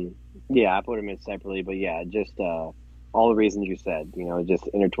 I put them in separately, but just all the reasons you said, just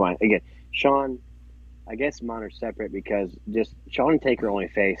intertwined. Again, Shawn, I guess mine are separate because just Shawn and Taker only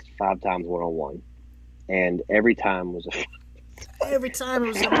faced 5 times one-on-one, and every time was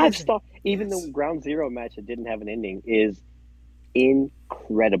amazing. Even the Ground Zero match that didn't have an ending is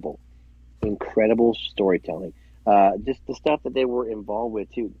incredible storytelling. Just the stuff that they were involved with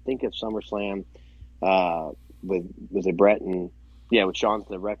too. Think of SummerSlam with Brett and with Shawn's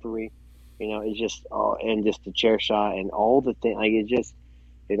the referee. It's just and just the chair shot and all the thing. Like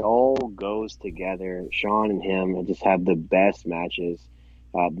it all goes together. Shawn and him just have the best matches.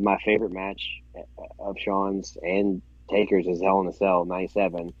 My favorite match of Shawn's and Taker's is Hell in a Cell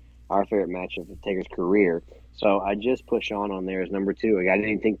 '97. Our favorite match of Taker's career. So I just put Shawn on there as number two. I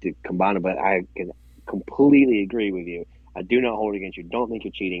didn't think to combine it, but I can completely agree with you. I do not hold it against you. Don't think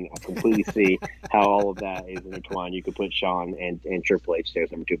you're cheating. I completely see how all of that is intertwined. You could put Shawn and Triple H there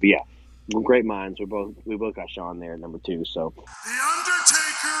as number two. But we're great minds. We both got Shawn there at number two. So The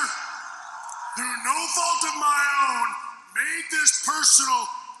Undertaker, through no fault of my own, made this personal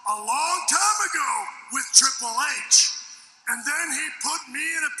a long time ago with Triple H. And then he put me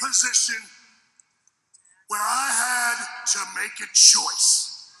in a position where I had to make a choice.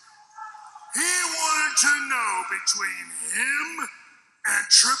 He wanted to know between him and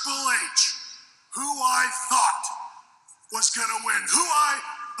Triple H who I thought was going to win, who I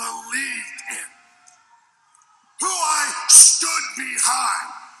believed in, who I stood behind.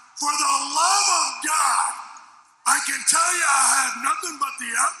 For the love of God, I can tell you I have nothing but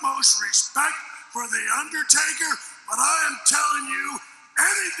the utmost respect for The Undertaker, but I am telling you,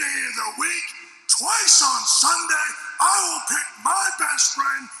 any day of the week, twice on Sunday, I will pick my best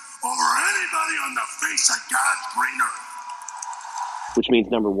friend over anybody on the face of God's green earth. Which means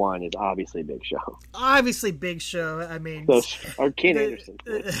number one is obviously Big Show. Obviously Big Show. I mean... or Ken Anderson.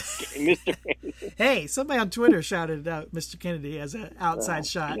 Mr. Anderson. Hey, somebody on Twitter shouted out Mr. Kennedy as an outside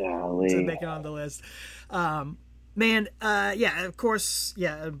shot to make it on the list. Man, yeah, of course,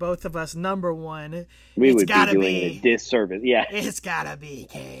 yeah, both of us, number one. We It's would be gotta doing it a disservice. Yeah. It's gotta be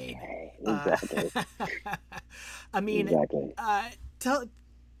Kane. Exactly. I mean, Exactly.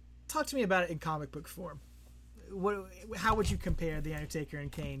 talk to me about it in comic book form. How would you compare the Undertaker and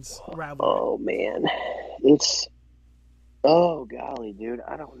Kane's rivalry? Oh man, it's oh golly, dude,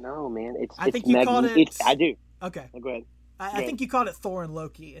 I don't know, man. I think you called it. I do. Okay. Go ahead. I think you called it Thor and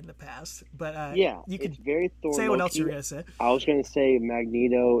Loki in the past, but Yeah, you could it's very Thor. say and what Loki. else you were gonna say. I was gonna say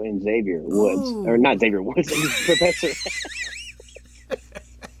Magneto and Xavier Woods, Ooh. or not Xavier Woods, Professor.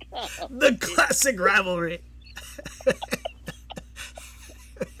 The classic rivalry.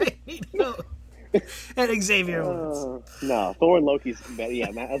 Magneto and Xavier Woods. No, Thor and Loki's better. Yeah,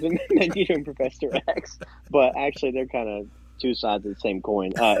 I was Magneto and Professor X, but actually they're kind of two sides of the same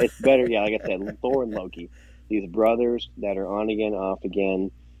coin. It's better, yeah. Like I said, Thor and Loki, these brothers that are on again, off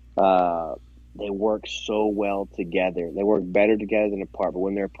again. They work so well together. They work better together than apart. But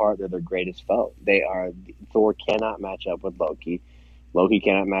when they're apart, they're their greatest foe. Thor cannot match up with Loki. Loki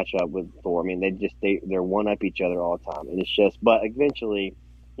cannot match up with Thor. I mean, they're one up each other all the time, and it's just. But eventually,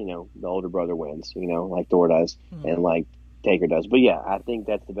 the older brother wins. Like Thor does, and like Taker does. But yeah, I think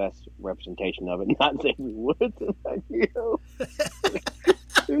that's the best representation of it. Not Xavier Woods,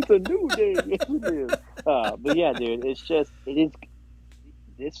 it's a new day. Yes, it is. But yeah, dude, it is.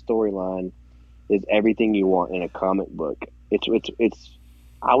 This storyline is everything you want in a comic book. It's.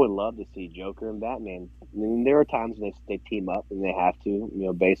 I would love to see Joker and Batman. I mean, there are times when they team up and they have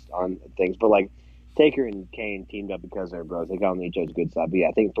to, based on things. But like Taker and Kane teamed up because they're bros. They got on each other's good side. But yeah,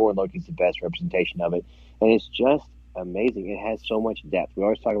 I think Thor and Loki's the best representation of it, and it's just amazing. It has so much depth. We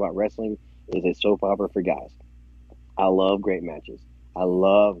always talk about wrestling is a soap opera for guys. I love great matches. I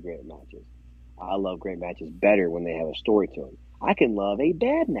love great matches better when they have a story to them. I can love a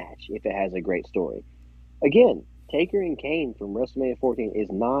bad match if it has a great story. Again, Taker and Kane from WrestleMania 14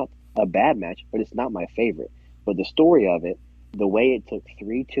 is not a bad match, but it's not my favorite. But the story of it, the way it took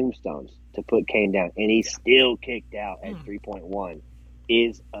 3 tombstones to put Kane down, and he still kicked out at 3.1,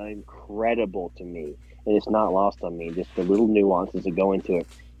 is incredible to me. And it's not lost on me, just the little nuances that go into it.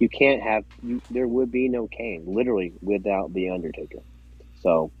 You can't have, there would be no Kane, literally, without The Undertaker.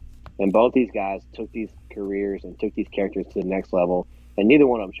 So, and both these guys took these careers and took these characters to the next level, and neither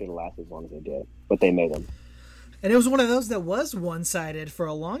one of them should have lasted as long as they did, but they made them. And it was one of those that was one-sided for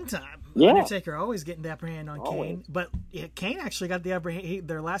a long time. Yeah. Undertaker always getting the upper hand on Always. Kane, but Kane actually got the upper hand.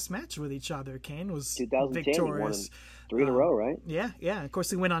 Their last match with each other, Kane was 2010, victorious. He won 3 in a row, right? Yeah. Of course,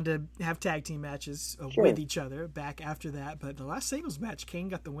 they went on to have tag team matches Sure. with each other back after that. But the last singles match, Kane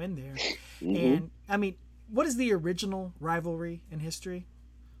got the win there. Mm-hmm. And I mean, what is the original rivalry in history?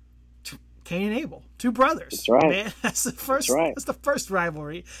 Cain and Abel, 2 brothers. That's right. Man, that's the first. That's right. That's the first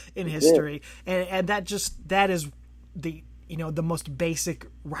rivalry in history, and that is the the most basic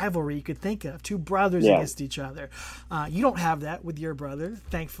rivalry you could think of. 2 brothers against each other. You don't have that with your brother,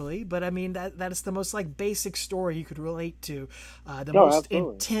 thankfully, but I mean that is the most basic story you could relate to. The most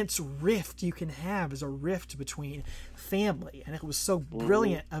absolutely. intense rift you can have is a rift between family, and it was so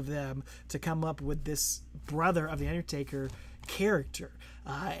brilliant of them to come up with this brother of the Undertaker character,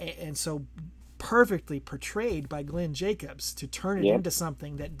 and so perfectly portrayed by Glenn Jacobs to turn it into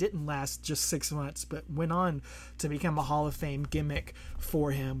something that didn't last just 6 months, but went on to become a Hall of Fame gimmick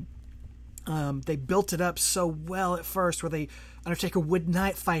for him. They built it up so well at first, where Undertaker would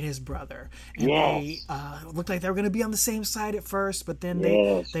not fight his brother, and they looked like they were going to be on the same side at first, but then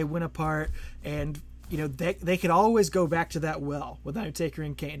they went apart, and they could always go back to that well with Undertaker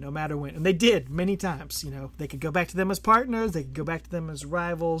and Kane, no matter when. And they did many times. They could go back to them as partners. They could go back to them as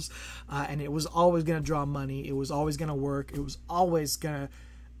rivals. And it was always going to draw money. It was always going to work. It was always going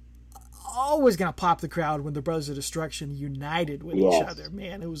to pop the crowd when the Brothers of Destruction united with each other.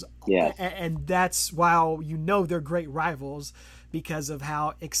 Man, it was. And that's why they're great rivals, because of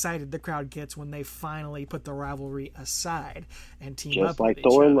how excited the crowd gets when they finally put the rivalry aside and team up. Just like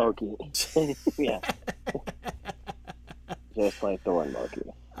Thor and Loki. Yeah. Just like Thor and Loki.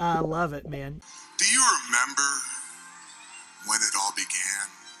 I love it, man. Do you remember when it all began?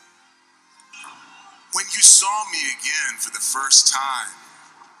 When you saw me again for the first time,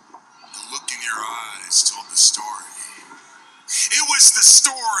 the look in your eyes told the story. It was the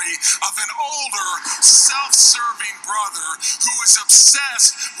story of an older, self-serving brother who was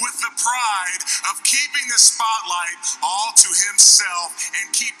obsessed with the pride of keeping the spotlight all to himself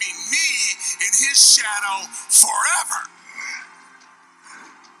and keeping me in his shadow forever.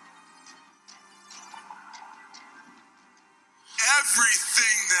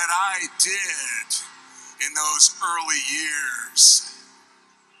 Everything that I did in those early years,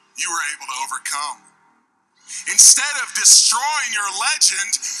 you were able to overcome. Instead of destroying your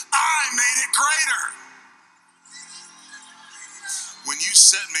legend, I made it greater. When you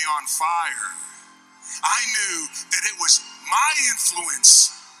set me on fire, I knew that it was my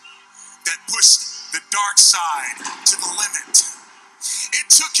influence that pushed the dark side to the limit. It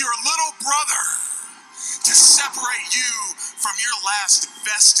took your little brother to separate you from your last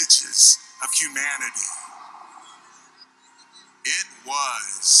vestiges of humanity. It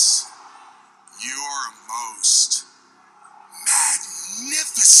was your most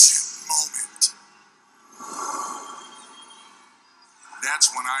magnificent moment. That's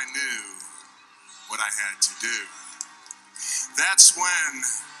when I knew what I had to do. That's when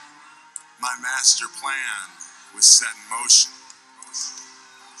my master plan was set in motion.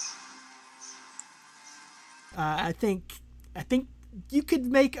 I think you could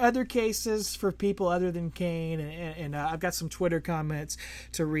make other cases for people other than Kane, and I've got some Twitter comments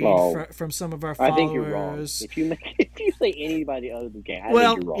to read from some of our followers. I think you're wrong. If you say anybody other than Kane, I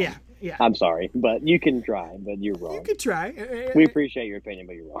think you're wrong. Yeah. I'm sorry, but you can try, but you're wrong. You could try. We appreciate your opinion,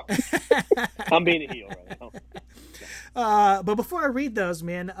 but you're wrong. I'm being a heel right now. But before I read those,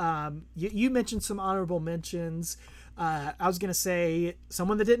 man, you mentioned some honorable mentions. I was going to say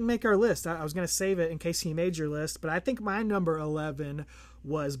someone that didn't make our list. I was going to save it in case he made your list, but I think my number 11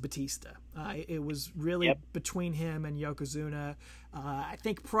 was Batista. It was really between him and Yokozuna. I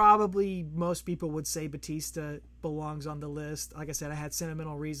think probably most people would say Batista belongs on the list. Like I said, I had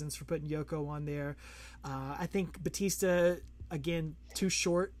sentimental reasons for putting Yoko on there. I think Batista, again, too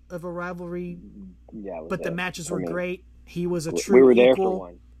short of a rivalry, but the matches were great. He was a true We were equal. there for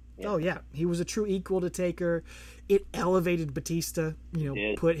one. Yeah. Oh, yeah. He was a true equal to Taker. It elevated Batista,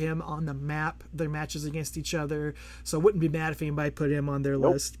 put him on the map, their matches against each other. So I wouldn't be mad if anybody put him on their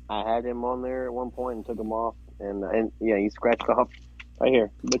list. I had him on there at one point and took him off. And he scratched off right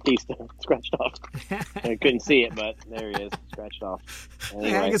here. Batista scratched off. I couldn't see it, but there he is, scratched off.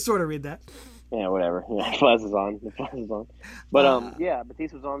 Anyway. Yeah, I can sort of read that. Yeah, whatever. Yeah, the flash is on. But,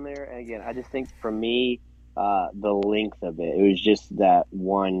 Batista was on there. And, again, I just think for me, the length of it was just that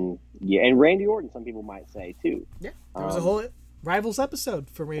one year. And Randy Orton, some people might say, too. Yeah, there was a whole Rivals episode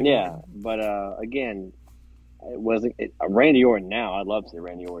for Randy Orton. Yeah, but, again, it wasn't Randy Orton now. I'd love to see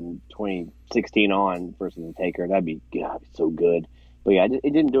Randy Orton 2016 on versus the Taker. That'd be so good. But, yeah, it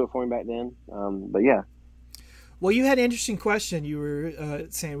didn't do it for me back then. But, yeah. Well, you had an interesting question you were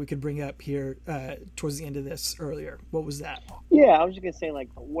saying we could bring up here towards the end of this earlier. What was that? Yeah, I was just going to say, like,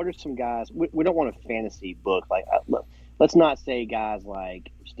 what are some guys – we don't want a fantasy book. Like, let's not say guys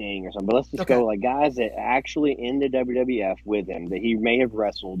like Sting or something, but let's just go, like, guys that actually in the WWF with him that he may have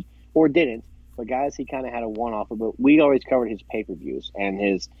wrestled or didn't, but guys he kind of had a one-off with. But we always covered his pay-per-views and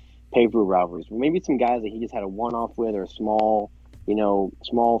his pay-per-view rivalries. Maybe some guys that he just had a one-off with or a small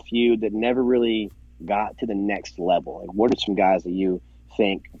feud that never really – got to the next level. Like, what are some guys that you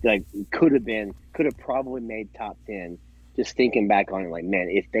think like could have probably made top 10? Just thinking back on it, like, man,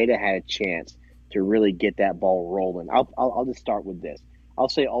 if they'd have had a chance to really get that ball rolling. I'll just start with this. I'll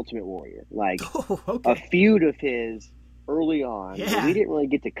say Ultimate Warrior, like a feud of his early on. Yeah. We didn't really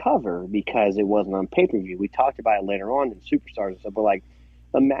get to cover because it wasn't on pay-per-view. We talked about it later on in Superstars and stuff, but like,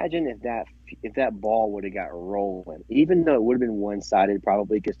 imagine if that ball would have got rolling, even though it would have been one-sided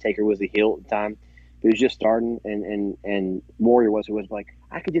probably because Taker was a heel at the time. It was just starting, and Warrior was like,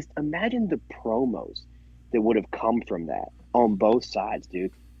 I could just imagine the promos that would have come from that on both sides,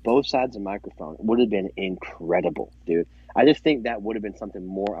 dude. Both sides of the microphone would have been incredible, dude. I just think that would have been something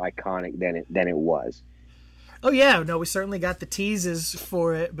more iconic than it was. Oh, yeah. No, we certainly got the teases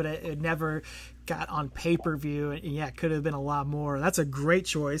for it, but it never got on pay-per-view. And, yeah, it could have been a lot more. That's a great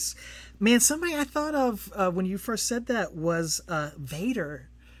choice. Man, somebody I thought of when you first said that was Vader.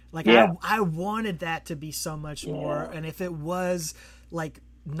 Like, yeah. I wanted that to be so much more. And if it was like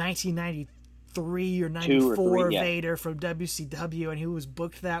 1993 or 94 Vader from WCW and he was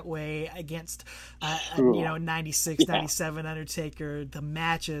booked that way against, 96, 97 Undertaker, the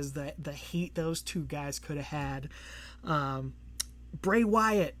matches, the heat those two guys could have had. Bray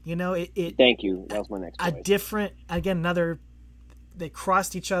Wyatt, Thank you. That was my next choice. They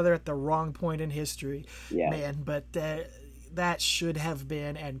crossed each other at the wrong point in history. Yeah. Man, but that should have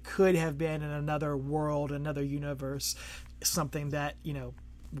been and could have been in another world, another universe, something that,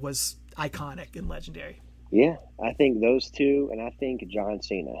 was iconic and legendary. Yeah, I think those two, and I think John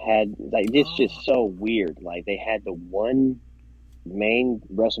Cena had, like, it's just so weird. Like, they had the one main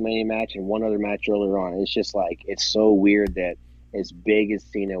WrestleMania match and one other match earlier on. It's just like, it's so weird that as big as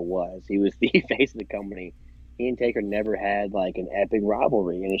Cena was, he was the face of the company. He and Taker never had like an epic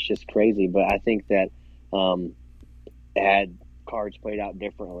rivalry, and it's just crazy. But I think that had cards played out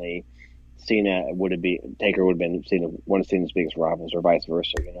differently, Taker would have been one of Cena's biggest rivals, or vice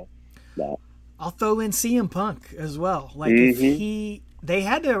versa. That. I'll throw in CM Punk as well. Like if they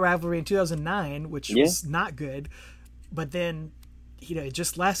had their rivalry in 2009, which was not good, but then it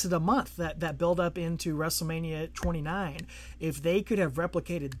just lasted a month. That build up into WrestleMania 29. If they could have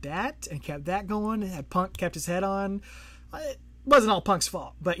replicated that and kept that going, had Punk kept his head on. It wasn't all Punk's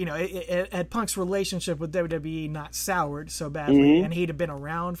fault, but had Punk's relationship with WWE not soured so badly, and he'd have been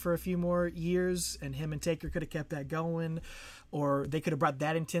around for a few more years, and him and Taker could have kept that going, or they could have brought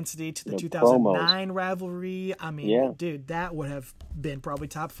that intensity to the 2009 promos. Rivalry. I mean, dude, that would have been probably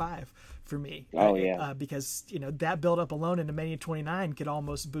top 5 for me. Oh yeah, because that build up alone into Mania 29 could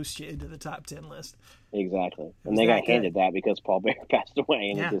almost boost you into the top 10 list. Exactly, and they got handed that because Paul Bearer passed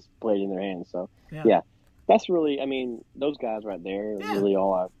away, and it just played in their hands. So yeah. That's really, I mean, those guys right there are really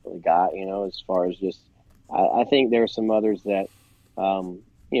all I've really got, as far as just, I think there are some others that,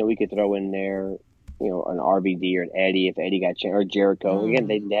 we could throw in there, an RVD or an Eddie if Eddie got or Jericho. Again,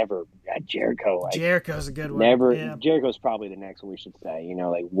 they never got Jericho. Jericho's a good one. Never. Jericho's probably the next one we should say,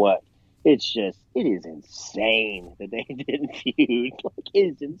 it is insane that they didn't feud. It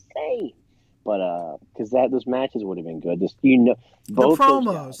is insane. But because those matches would have been good. Both the promos,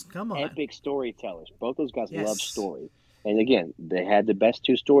 those guys, come on, epic storytellers. Both those guys love story, and again, they had the best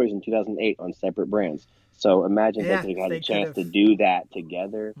 2 stories in 2008 on separate brands. So imagine if they had a chance to do that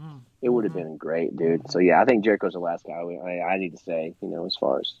together. It would have been great, dude. So I think Jericho's the last guy I need to say, as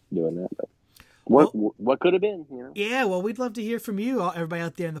far as doing that. But what could have been, Yeah, well, we'd love to hear from you, everybody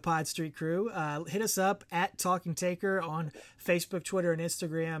out there in the Pod Street crew. Hit us up at Talking Taker on Facebook, Twitter, and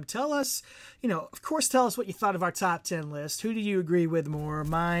Instagram. Tell us, of course, tell us what you thought of our top 10 list. Who do you agree with more,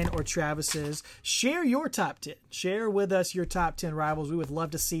 mine or Travis's? Share your top 10. Share with us your top 10 rivals. We would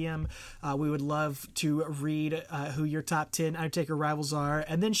love to see them. We would love to read who your top 10 Undertaker rivals are.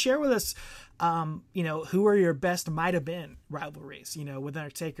 And then share with us who are your best might have been rivalries, with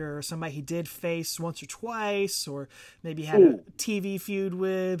Undertaker, or somebody he did face once or twice, or maybe had a TV feud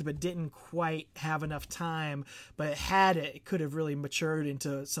with, but didn't quite have enough time, but it could have really matured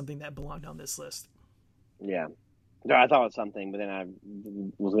into something that belonged on this list. Yeah. No, I thought it was something, but then I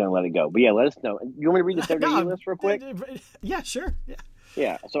was going to let it go. But let us know. You want me to read the WWE list real quick? Yeah, sure. Yeah.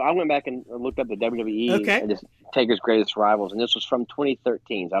 Yeah, so I went back and looked up the WWE and just Taker's greatest rivals, and this was from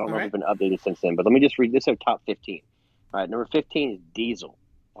 2013. So I don't know if it's been updated since then, but let me just read this. Is top 15. All right, number 15 is Diesel.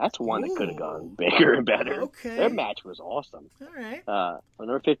 That's one that could have gone bigger and better. Okay. Their match was awesome. All right.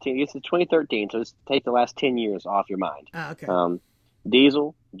 Number 15, this is 2013, so let's take the last 10 years off your mind. Okay.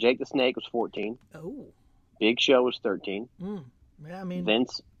 Diesel, Jake the Snake was 14. Oh. Big Show was 13. Yeah, I mean,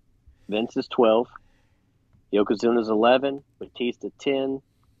 Vince is 12. Yokozuna's 11, Batista 10, $1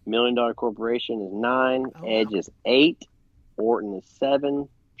 Million Corporation is 9, Edge is 8, Orton is 7,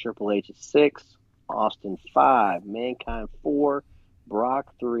 Triple H is 6, Austin 5, Mankind 4,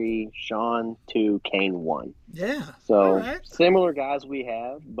 Brock 3, Shawn 2, Kane 1. Yeah. So similar guys we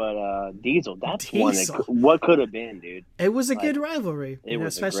have, but Diesel, that's one that what could have been, dude. It was a good rivalry,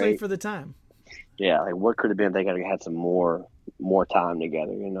 especially for the time. Yeah, what could have been if they could have had some more time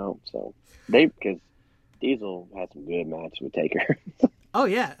together, So because Diesel had some good matches with Taker. Oh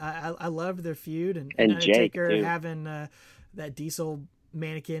yeah, I loved their feud and Taker having that Diesel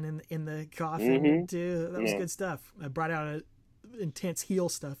mannequin in the coffin too. That was good stuff. I brought out intense heel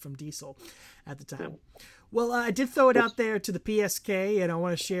stuff from Diesel at the time. Well, I did throw it out there to the PSK, and I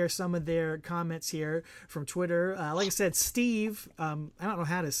want to share some of their comments here from Twitter. Like I said, Steve, I don't know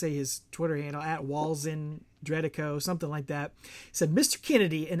how to say his Twitter handle, at Walzin Dredico, something like that. He said, Mr.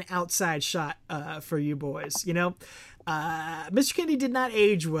 Kennedy, an outside shot for you boys. Mr. Kennedy did not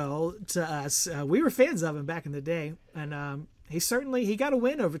age well to us. We were fans of him back in the day, and he got a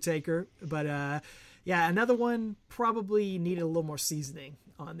win over Taker, but another one probably needed a little more seasoning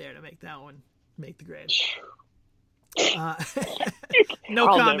on there to make that one make the grade. No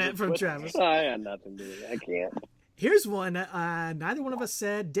comment from Travis. I got nothing to do. I can't. Here's one neither one of us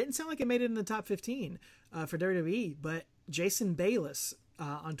said. Didn't sound like it made it in the top 15 for WWE, but Jason Bayless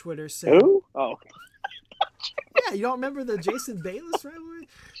on Twitter said... Who? Oh. Yeah, you don't remember the Jason Bayless rivalry?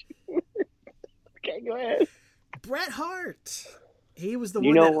 Okay, go ahead. Bret Hart. He was the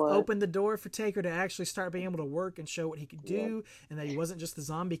one that opened the door for Taker to actually start being able to work and show what he could do, and that he wasn't just the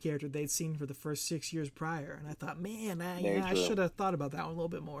zombie character they'd seen for the first 6 years prior. And I thought, man, I should have thought about that one a little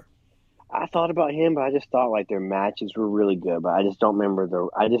bit more. I thought about him, but I just thought their matches were really good. But I just don't remember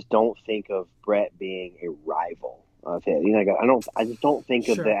I just don't think of Bret being a rival of his. I just don't think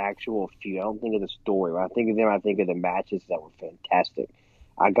of the actual feud. I don't think of the story. When I think of them, I think of the matches that were fantastic.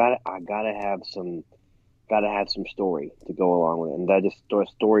 I gotta have some got to have some story to go along with it. And that just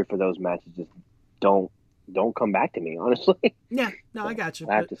story for those matches just don't come back to me, honestly. Yeah, no, I got you.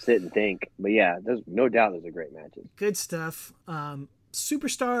 I have to sit and think. But yeah, there's no doubt those are great matches. Good stuff.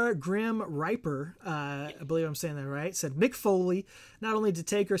 Superstar Grim Riper, I believe I'm saying that right, said Mick Foley, not only did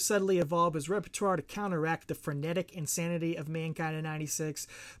Taker subtly evolve his repertoire to counteract the frenetic insanity of Mankind in 96,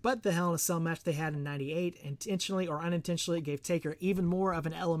 but the Hell in a Cell match they had in 98 intentionally or unintentionally gave Taker even more of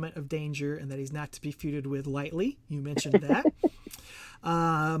an element of danger and that he's not to be feuded with lightly. You mentioned that.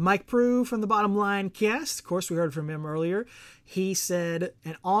 Mike Prue from the Bottom Line cast, of course we heard from him earlier. He said,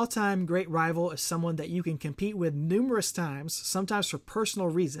 an all-time great rival is someone that you can compete with numerous times, sometimes for personal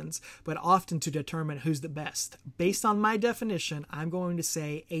reasons, but often to determine who's the best. Based on my definition, I'm going to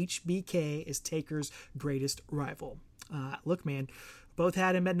say HBK is Taker's greatest rival. Look, man, both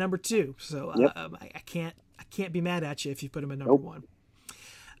had him at number 2, so I can't be mad at you if you put him at number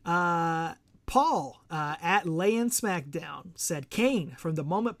 1. Paul at Layin' SmackDown said Kane. From the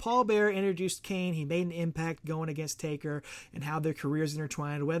moment Paul Bearer introduced Kane, he made an impact going against Taker and how their careers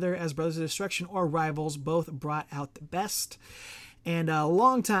intertwined, whether as Brothers of Destruction or rivals, both brought out the best. And a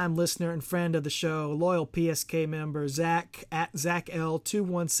longtime listener and friend of the show, loyal PSK member, Zach at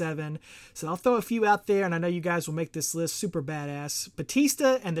ZachL217, said, I'll throw a few out there, and I know you guys will make this list super badass.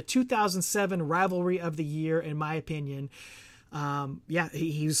 Batista and the 2007 Rivalry of the Year, in my opinion.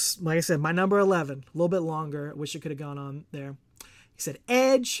 He's, like I said, my number 11, a little bit longer. I wish it could have gone on there. He said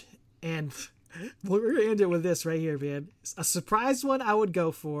Edge, and we're going to end it with this right here, man. A surprise one I would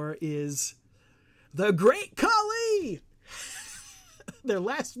go for is the Great Khali. Their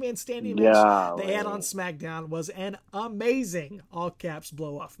last man standing match they had on SmackDown was an amazing all caps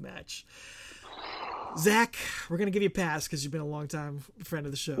blow off match. Zach, we're going to give you a pass because you've been a long time friend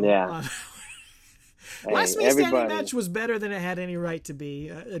of the show. Yeah. Last Man Standing match was better than it had any right to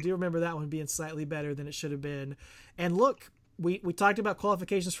be. I do remember that one being slightly better than it should have been. And look, we talked about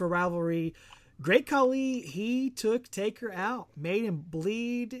qualifications for rivalry. Great Khali, he took Taker out, made him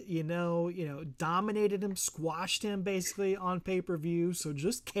bleed, dominated him, squashed him basically on pay-per-view. So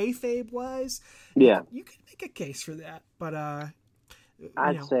just kayfabe wise, you can make a case for that. But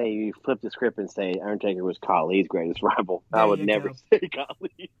I'd say you flip the script and say Undertaker was Khali's greatest rival. I would never say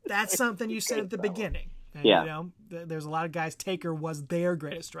Khali. That's something you said at the beginning. And, there's a lot of guys Taker was their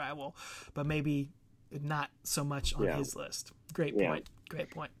greatest rival, but maybe not so much on his list. Great point. Great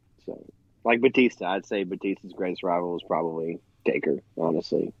point. So, like Batista, I'd say Batista's greatest rival is probably Taker,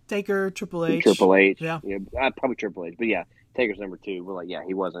 honestly. Taker, Triple H. Triple H. Yeah. Probably Triple H. But yeah, Taker's number 2. But he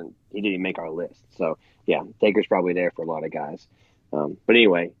didn't even make our list. So yeah, Taker's probably there for a lot of guys. But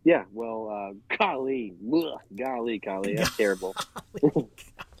anyway, Khali. Golly, Khali. That's terrible.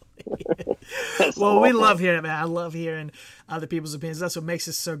 Well, we love hearing it, man. I love hearing other people's opinions. That's what makes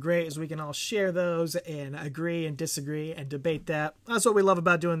us so great, is we can all share those and agree and disagree and debate that. That's what we love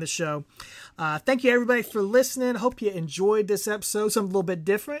about doing this show. Thank you, everybody, for listening. Hope you enjoyed this episode. Something a little bit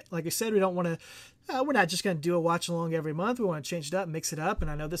different. Like I said, we don't want to we're not just going to do a watch along every month. We want to change it up, mix it up.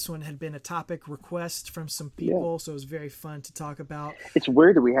 And I know this one had been a topic request from some people, so it was very fun to talk about. It's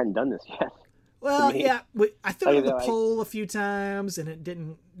weird that we hadn't done this yet. Well, I threw it in the poll a few times, and it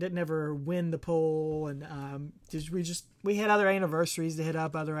didn't ever win the poll. And we had other anniversaries to hit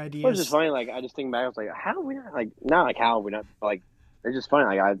up, other ideas. It was just funny. I just think back. I was like, how are we not how are we not It's just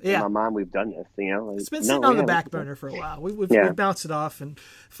funny. In my mind, we've done this. It's been sitting on the back burner for a while. We've bounced it off and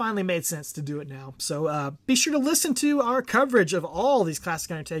finally made sense to do it now. So be sure to listen to our coverage of all these Classic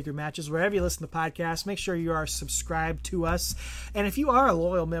Undertaker matches wherever you listen to podcasts. Make sure you are subscribed to us. And if you are a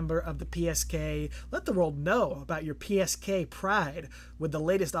loyal member of the PSK, let the world know about your PSK pride with the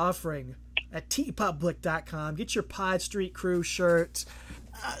latest offering at tpublic.com. Get your Pod Street Crew shirt.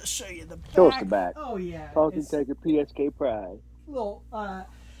 I'll show you the back. Show us the back. Oh, yeah. Undertaker PSK pride. Little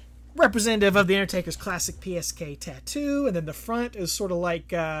representative of the Undertaker's classic PSK tattoo, and then the front is sort of like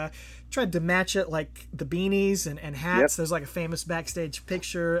tried to match it like the beanies and hats. There's like a famous backstage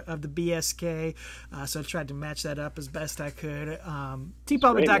picture of the BSK, so I tried to match that up as best I could.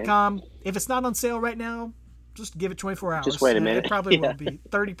 tpublic.com. If it's not on sale right now, just give it 24 hours. Just wait a minute. It probably will be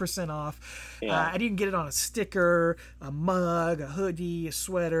 30% off. And you can get it on a sticker, a mug, a hoodie, a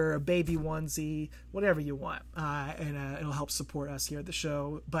sweater, a baby onesie, whatever you want. And it'll help support us here at the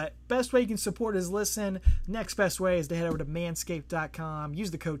show. But best way you can support is listen. Next best way is to head over to manscaped.com.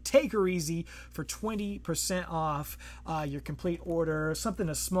 Use the code TAKEREASY for 20% off your complete order. Something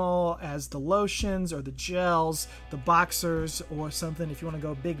as small as the lotions or the gels, the boxers, or something. If you want to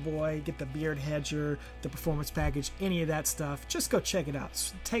go big boy, get the beard hedger, the performance package, any of that stuff, just go check it out.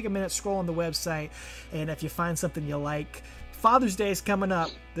 Take a minute, scroll on the website, and if you find something you like, Father's Day is coming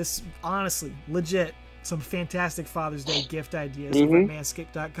up. This honestly, legit, some fantastic Father's Day gift ideas over at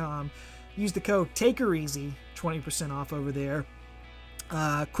manscaped.com. Use the code TAKEREASY, 20% off over there.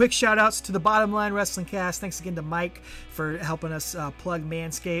 Quick shout outs to the Bottom Line Wrestling Cast. Thanks again to Mike for helping us plug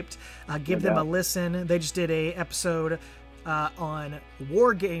Manscaped. Give them a listen. They just did a episode on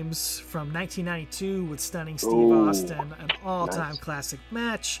War Games from 1992 with Stunning Steve Austin, an all-time classic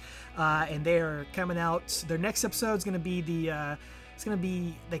match. And they are coming out. Their next episode is going to be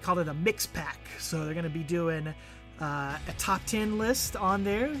they called it a mix pack. So they're going to be doing a top 10 list on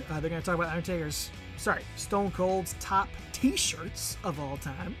there. They're going to talk about Stone Cold's top T-shirts of all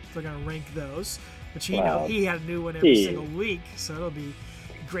time. They're going to rank those, which he had a new one every single week, so it'll be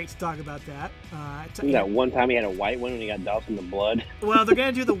great to talk about that. That one time he had a white one when he got doused in the blood. Well, they're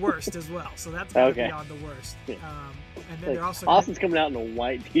going to do the worst as well, so that's going to be on the worst. And then they're also Austin's coming out in a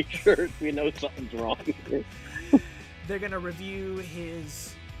white T-shirt. We know something's wrong. They're going to review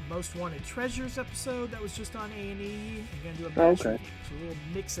his Most Wanted Treasures episode that was just on A&E. They're going to do a match review. So a little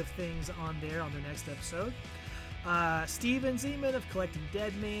mix of things on there on the next episode. Steven Zeman of Collecting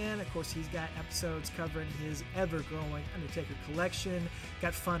Dead Man. Of course, he's got episodes covering his ever-growing Undertaker collection.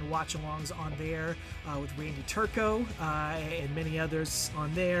 Got fun watch-alongs on there with Randy Turco and many others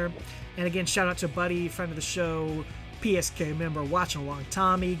on there. And again, shout out to Buddy, friend of the show, PSK member, watching along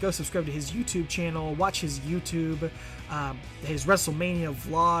Tommy. Go subscribe to his YouTube channel. Watch his YouTube, his WrestleMania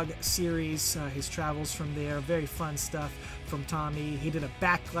vlog series, his travels from there. Very fun stuff from Tommy. He did a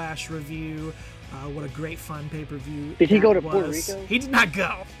Backlash review. What a great fun pay-per-view. Did he go to Puerto Rico? He did not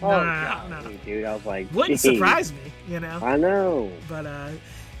go. No. Dude, I was like, wouldn't surprise me, you know. I know. But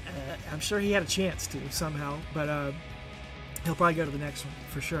I'm sure he had a chance to somehow. But he'll probably go to the next one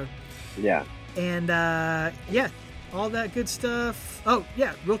for sure. Yeah. And all that good stuff. Oh,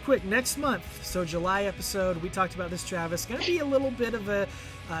 yeah, real quick, next month, so July episode, we talked about this, Travis. Going to be a little bit of a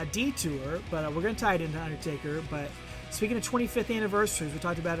detour, but we're going to tie it into Undertaker. But speaking of 25th anniversaries, we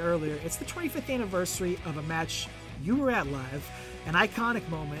talked about it earlier, it's the 25th anniversary of a match you were at live, an iconic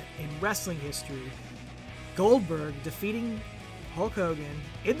moment in wrestling history. Goldberg defeating Hulk Hogan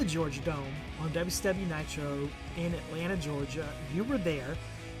in the Georgia Dome on WCW Nitro in Atlanta, Georgia. You were there,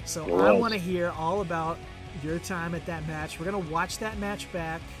 so I want to hear all about your time at that match. We're going to watch that match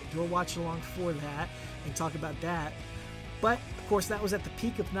back, do a watch along for that, and talk about that. But, of course, that was at the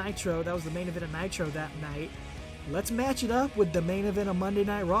peak of Nitro. That was the main event of Nitro that night. Let's match it up with the main event of Monday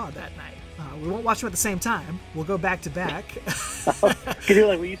Night Raw that night. We won't watch them at the same time. We'll go back to back. Could do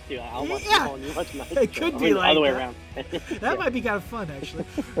like we used to. I'll watch Raw and you watch Nitro. It could be like the other way around. That might be kind of fun, actually.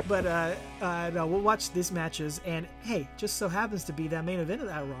 But no, we'll watch these matches. And, hey, just so happens to be that main event of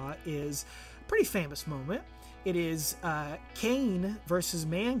that Raw is pretty famous moment. It is Kane versus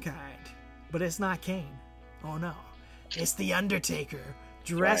Mankind, but it's not Kane. Oh no, it's the Undertaker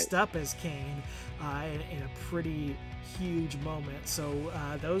dressed up as Kane in a pretty huge moment. So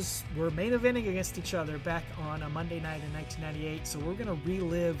those were main eventing against each other back on a Monday night in 1998. So we're gonna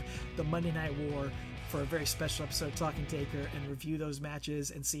relive the Monday Night War for a very special episode, Talking Taker, and review those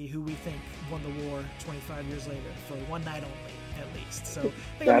matches and see who we think won the war 25 years later for one night only, at least. So I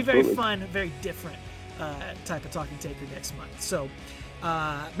think it'll be very fun, very different type of Talking Taker next month. So,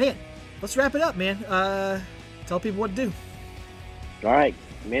 man, let's wrap it up, man. Tell people what to do. All right,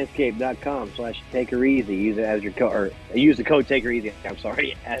 manscaped.com/takereasy. Use it as your code, or use the code TakerEasy. I'm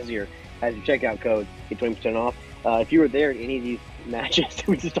sorry, as your checkout code. Get 20% off. If you were there at any of these matches that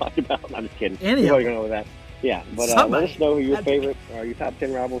we just talked about, I'm just kidding. Any of them. Going with that. Yeah, but let us know who your favorite or your top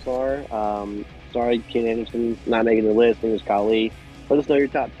 10 rivals are. Sorry, Ken Anderson's not making the list. I think it was Kali. Let us know your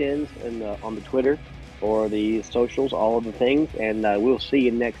top 10s on the Twitter or the socials, all of the things, and we'll see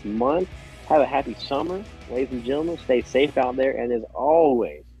you next month. Have a happy summer, ladies and gentlemen. Stay safe out there, and as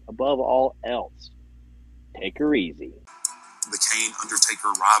always, above all else, take her easy. The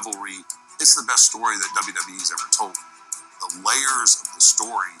Kane-Undertaker rivalry, it's the best story that WWE's ever told. The layers of the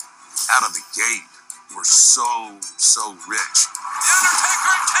story out of the gate were so rich. The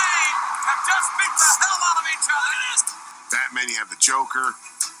Undertaker and Kane have just beat the hell out of each other. Batman, you have the Joker.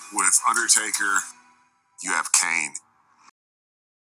 With Undertaker, you have Kane.